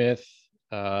J.R. Smith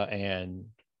and.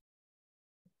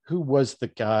 Who was the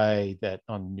guy that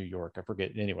on New York? I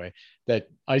forget. Anyway, that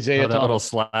Isaiah that little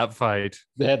slap fight.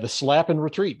 They had the slap and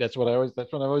retreat. That's what I always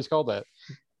called that.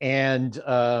 And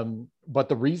but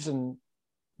the reason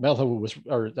Iverson was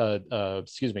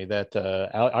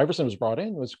brought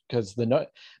in was because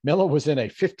Melo was in a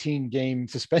 15-game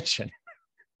suspension.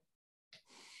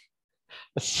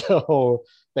 So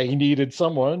they needed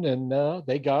someone, and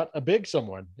they got a big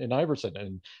someone in Iverson,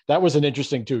 and that was an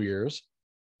interesting 2 years.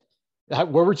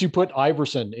 Where would you put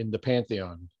Iverson in the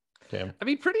pantheon, Tim?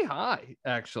 Pretty high,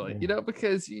 actually,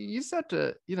 because you just have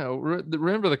to,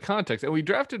 remember the context. And we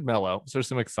drafted Melo, so there's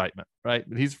some excitement, right?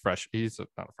 But he's fresh. He's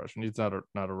not a freshman. He's not a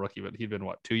rookie, but he'd been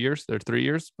 2 years? There 3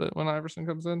 years, but when Iverson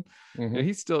comes in,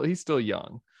 he's still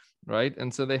young, right?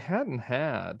 And so they hadn't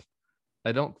had,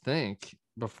 I don't think,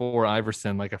 before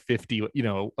Iverson, like a 50,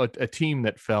 a team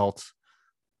that felt,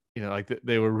 like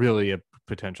they were really a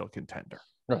potential contender.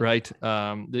 Right.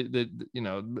 There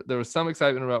was some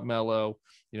excitement about Melo,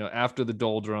 after the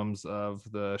doldrums of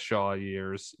the Shaw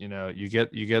years, you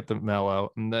get the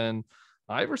Melo, and then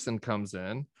Iverson comes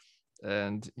in,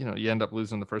 and, you end up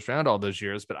losing the first round all those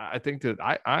years. But I think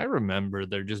that I remember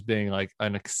there just being like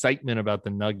an excitement about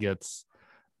the Nuggets,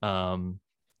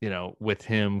 with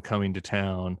him coming to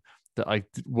town that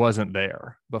wasn't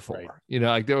there before.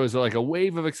 Right. There was like a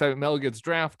wave of excitement. Melo gets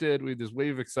drafted. We had this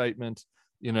wave of excitement.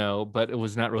 But it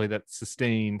was not really that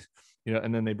sustained,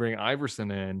 and then they bring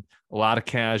Iverson in. A lot of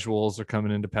casuals are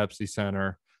coming into Pepsi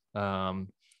Center. I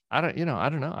don't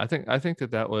know. I think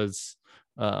that was,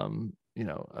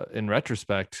 in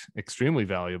retrospect, extremely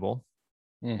valuable.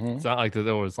 It's not like that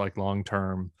there was like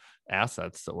long-term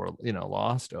assets that were,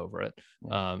 lost over it.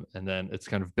 And then it's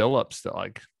kind of Billups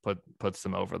that puts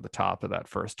them over the top of that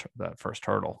first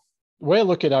hurdle. The way I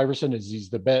look at Iverson is he's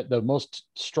the most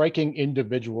striking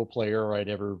individual player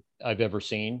I've ever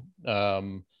seen.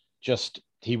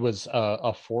 He was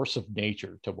a force of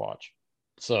nature to watch.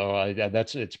 So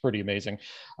it's pretty amazing.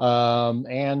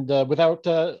 And without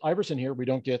Iverson here, we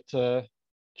don't get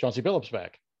Chauncey Billups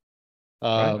back.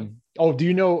 Right. Oh, do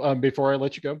you know, before I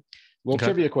let you go,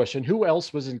 trivia question. Who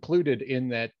else was included in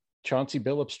that Chauncey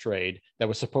Billups trade that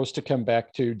was supposed to come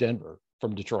back to Denver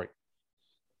from Detroit?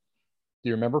 Do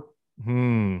you remember?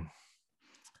 I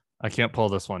can't pull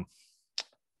this one.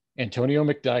 Antonio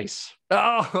McDyess.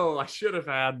 Oh, I should have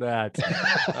had that.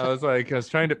 I was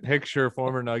trying to picture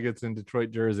former Nuggets in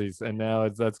Detroit jerseys, and now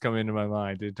that's coming into my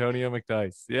mind. Antonio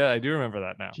McDyess. Yeah, I do remember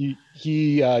that now. He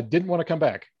didn't want to come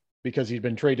back because he'd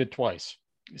been traded twice.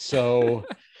 So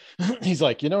he's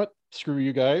like, you know what? Screw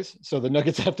you guys. So the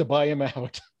Nuggets have to buy him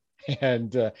out.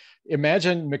 And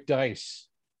imagine McDyess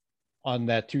on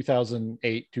that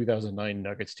 2008-2009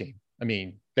 Nuggets team.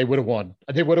 They would have won.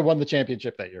 They would have won the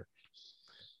championship that year.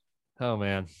 Oh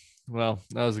man. Well,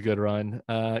 that was a good run.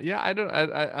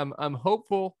 I'm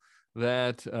hopeful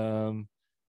that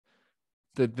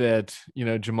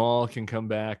Jamal can come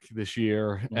back this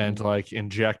year and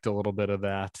inject a little bit of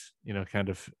that, kind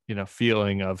of,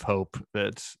 feeling of hope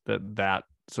that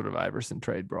sort of Iverson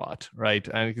trade brought, right?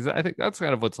 And because I think that's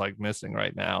kind of what's like missing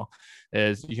right now,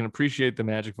 is you can appreciate the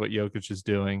magic of what Jokic is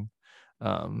doing.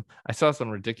 I saw some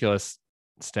ridiculous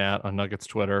stat on Nuggets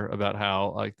Twitter about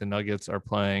how like the Nuggets are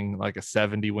playing like a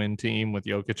 70-win team with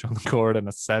Jokic on the court and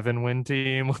a 7-win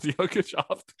team with Jokic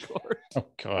off the court. Oh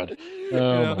God.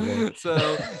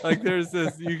 So like there's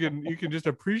this, you can just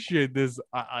appreciate this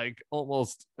like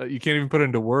almost you can't even put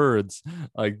into words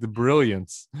like the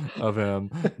brilliance of him,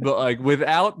 but like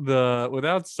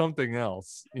without something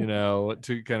else,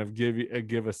 to kind of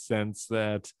give a sense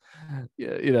that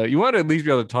you want to at least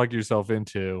be able to talk yourself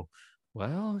into,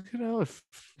 well,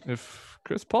 if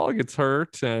Chris Paul gets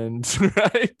hurt and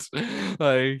right,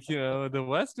 like the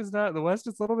West is a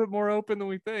little bit more open than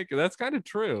we think, and that's kind of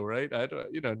true, right?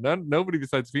 Nobody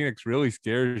besides Phoenix really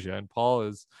scares you, and Paul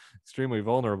is extremely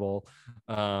vulnerable.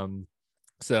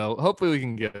 So hopefully we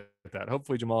can get that.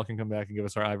 Hopefully Jamal can come back and give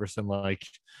us our Iverson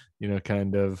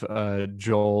kind of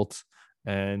jolt.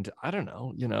 And I don't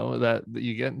know, that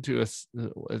you get into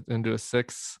a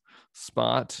 6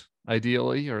 spot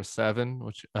ideally, or a 7,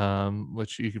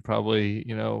 which you could probably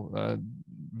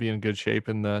be in good shape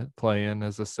in the play-in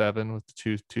as a 7 with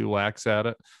the two whacks at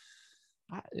it.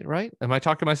 Right? Am I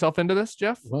talking myself into this,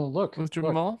 Jeff? Well, look with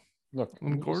Jamal,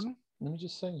 and Gordon. Let me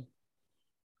just say,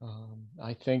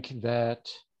 I think that.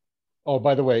 Oh,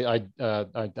 by the way, I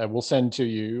will send to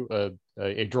you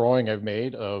a drawing I've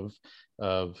made of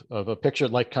a picture,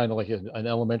 kind of like an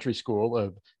elementary school,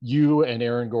 of you and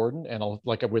Aaron Gordon, and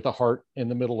with a heart in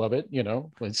the middle of it.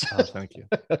 Oh, thank you.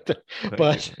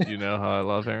 But you know how I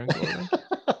love Aaron Gordon.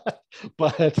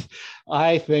 But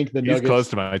I think he's Nuggets, close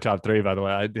to my top 3, by the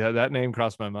way. That name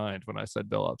crossed my mind when I said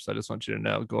Billups. I just want you to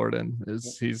know Gordon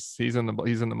is he's in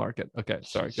the market. Okay,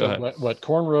 sorry. Go ahead. What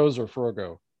cornrows or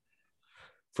Frogo?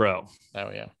 Fro.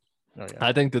 Oh yeah.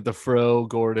 I think that the Fro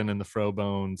Gordon and the Fro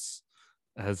Bones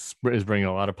is bringing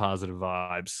a lot of positive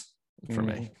vibes for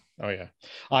me. Oh yeah,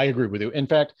 I agree with you. In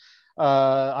fact,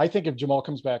 I think if Jamal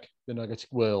comes back, the Nuggets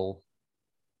will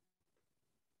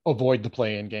avoid the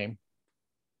play-in game.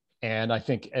 And I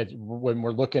think when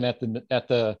we're looking at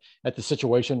the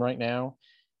situation right now,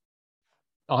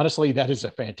 honestly, that is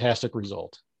a fantastic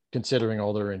result considering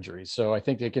all their injuries. So I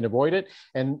think they can avoid it.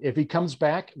 And if he comes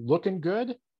back looking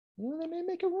good, they may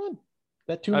make a run.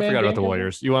 That 2-man. I forgot about the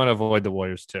Warriors. You want to avoid the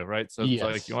Warriors too, right? So yes.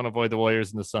 It's like you want to avoid the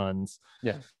Warriors and the Suns.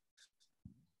 Yeah.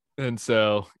 And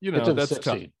so that's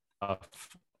tough. Seed.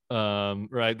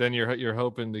 Right. Then you're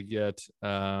hoping to get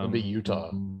It'll be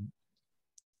Utah.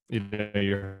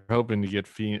 You're hoping to get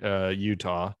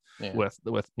Utah with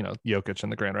Jokic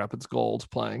and the Grand Rapids Gold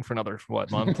playing for another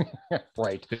month?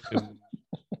 Right.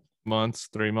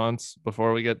 3 months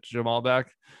before we get Jamal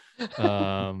back.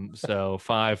 So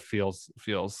 5 feels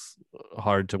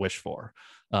hard to wish for.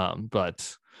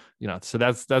 But so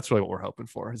that's really what we're hoping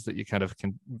for, is that you kind of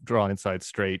can draw an inside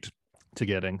straight to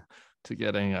getting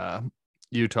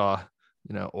Utah,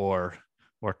 or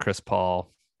Chris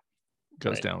Paul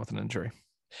goes down with an injury.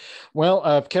 Well,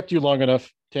 I've kept you long enough,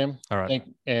 Tim. All right.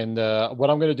 And what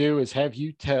I'm going to do is have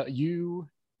you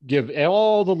give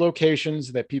all the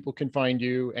locations that people can find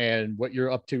you and what you're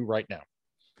up to right now.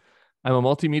 I'm a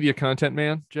multimedia content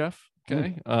man, Jeff.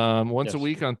 Okay. Once a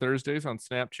week on Thursdays on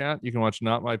Snapchat, you can watch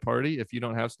Not My Party. If you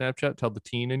don't have Snapchat, tell the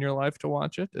teen in your life to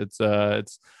watch it. It's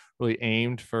really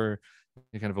aimed for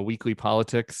kind of a weekly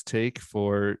politics take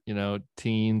for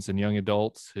teens and young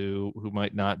adults who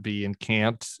might not be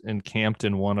encamped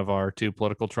in one of our 2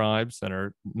 political tribes and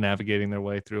are navigating their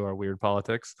way through our weird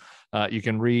politics. You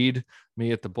can read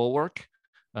me at the Bulwark.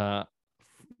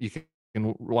 You can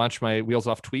watch my Wheels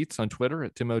Off tweets on Twitter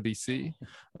at TimODC.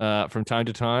 From time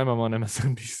to time, I'm on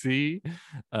MSNBC,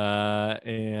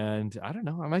 and I don't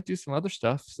know, I might do some other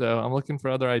stuff. So I'm looking for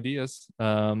other ideas. You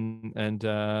can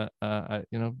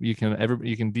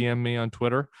DM me on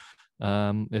Twitter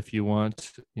if you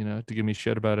want, to give me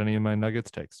shit about any of my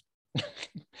Nuggets takes.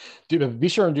 Be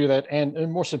sure and do that.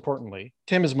 And most importantly,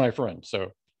 Tim is my friend,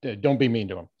 so don't be mean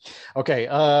to him. Okay.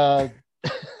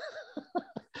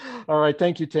 All right,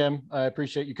 thank you, Tim. I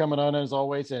appreciate you coming on as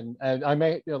always, and I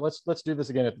may let's do this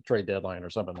again at the trade deadline or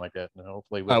something like that. And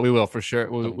hopefully, we will for sure.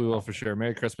 We will for sure.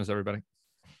 Merry Christmas, everybody.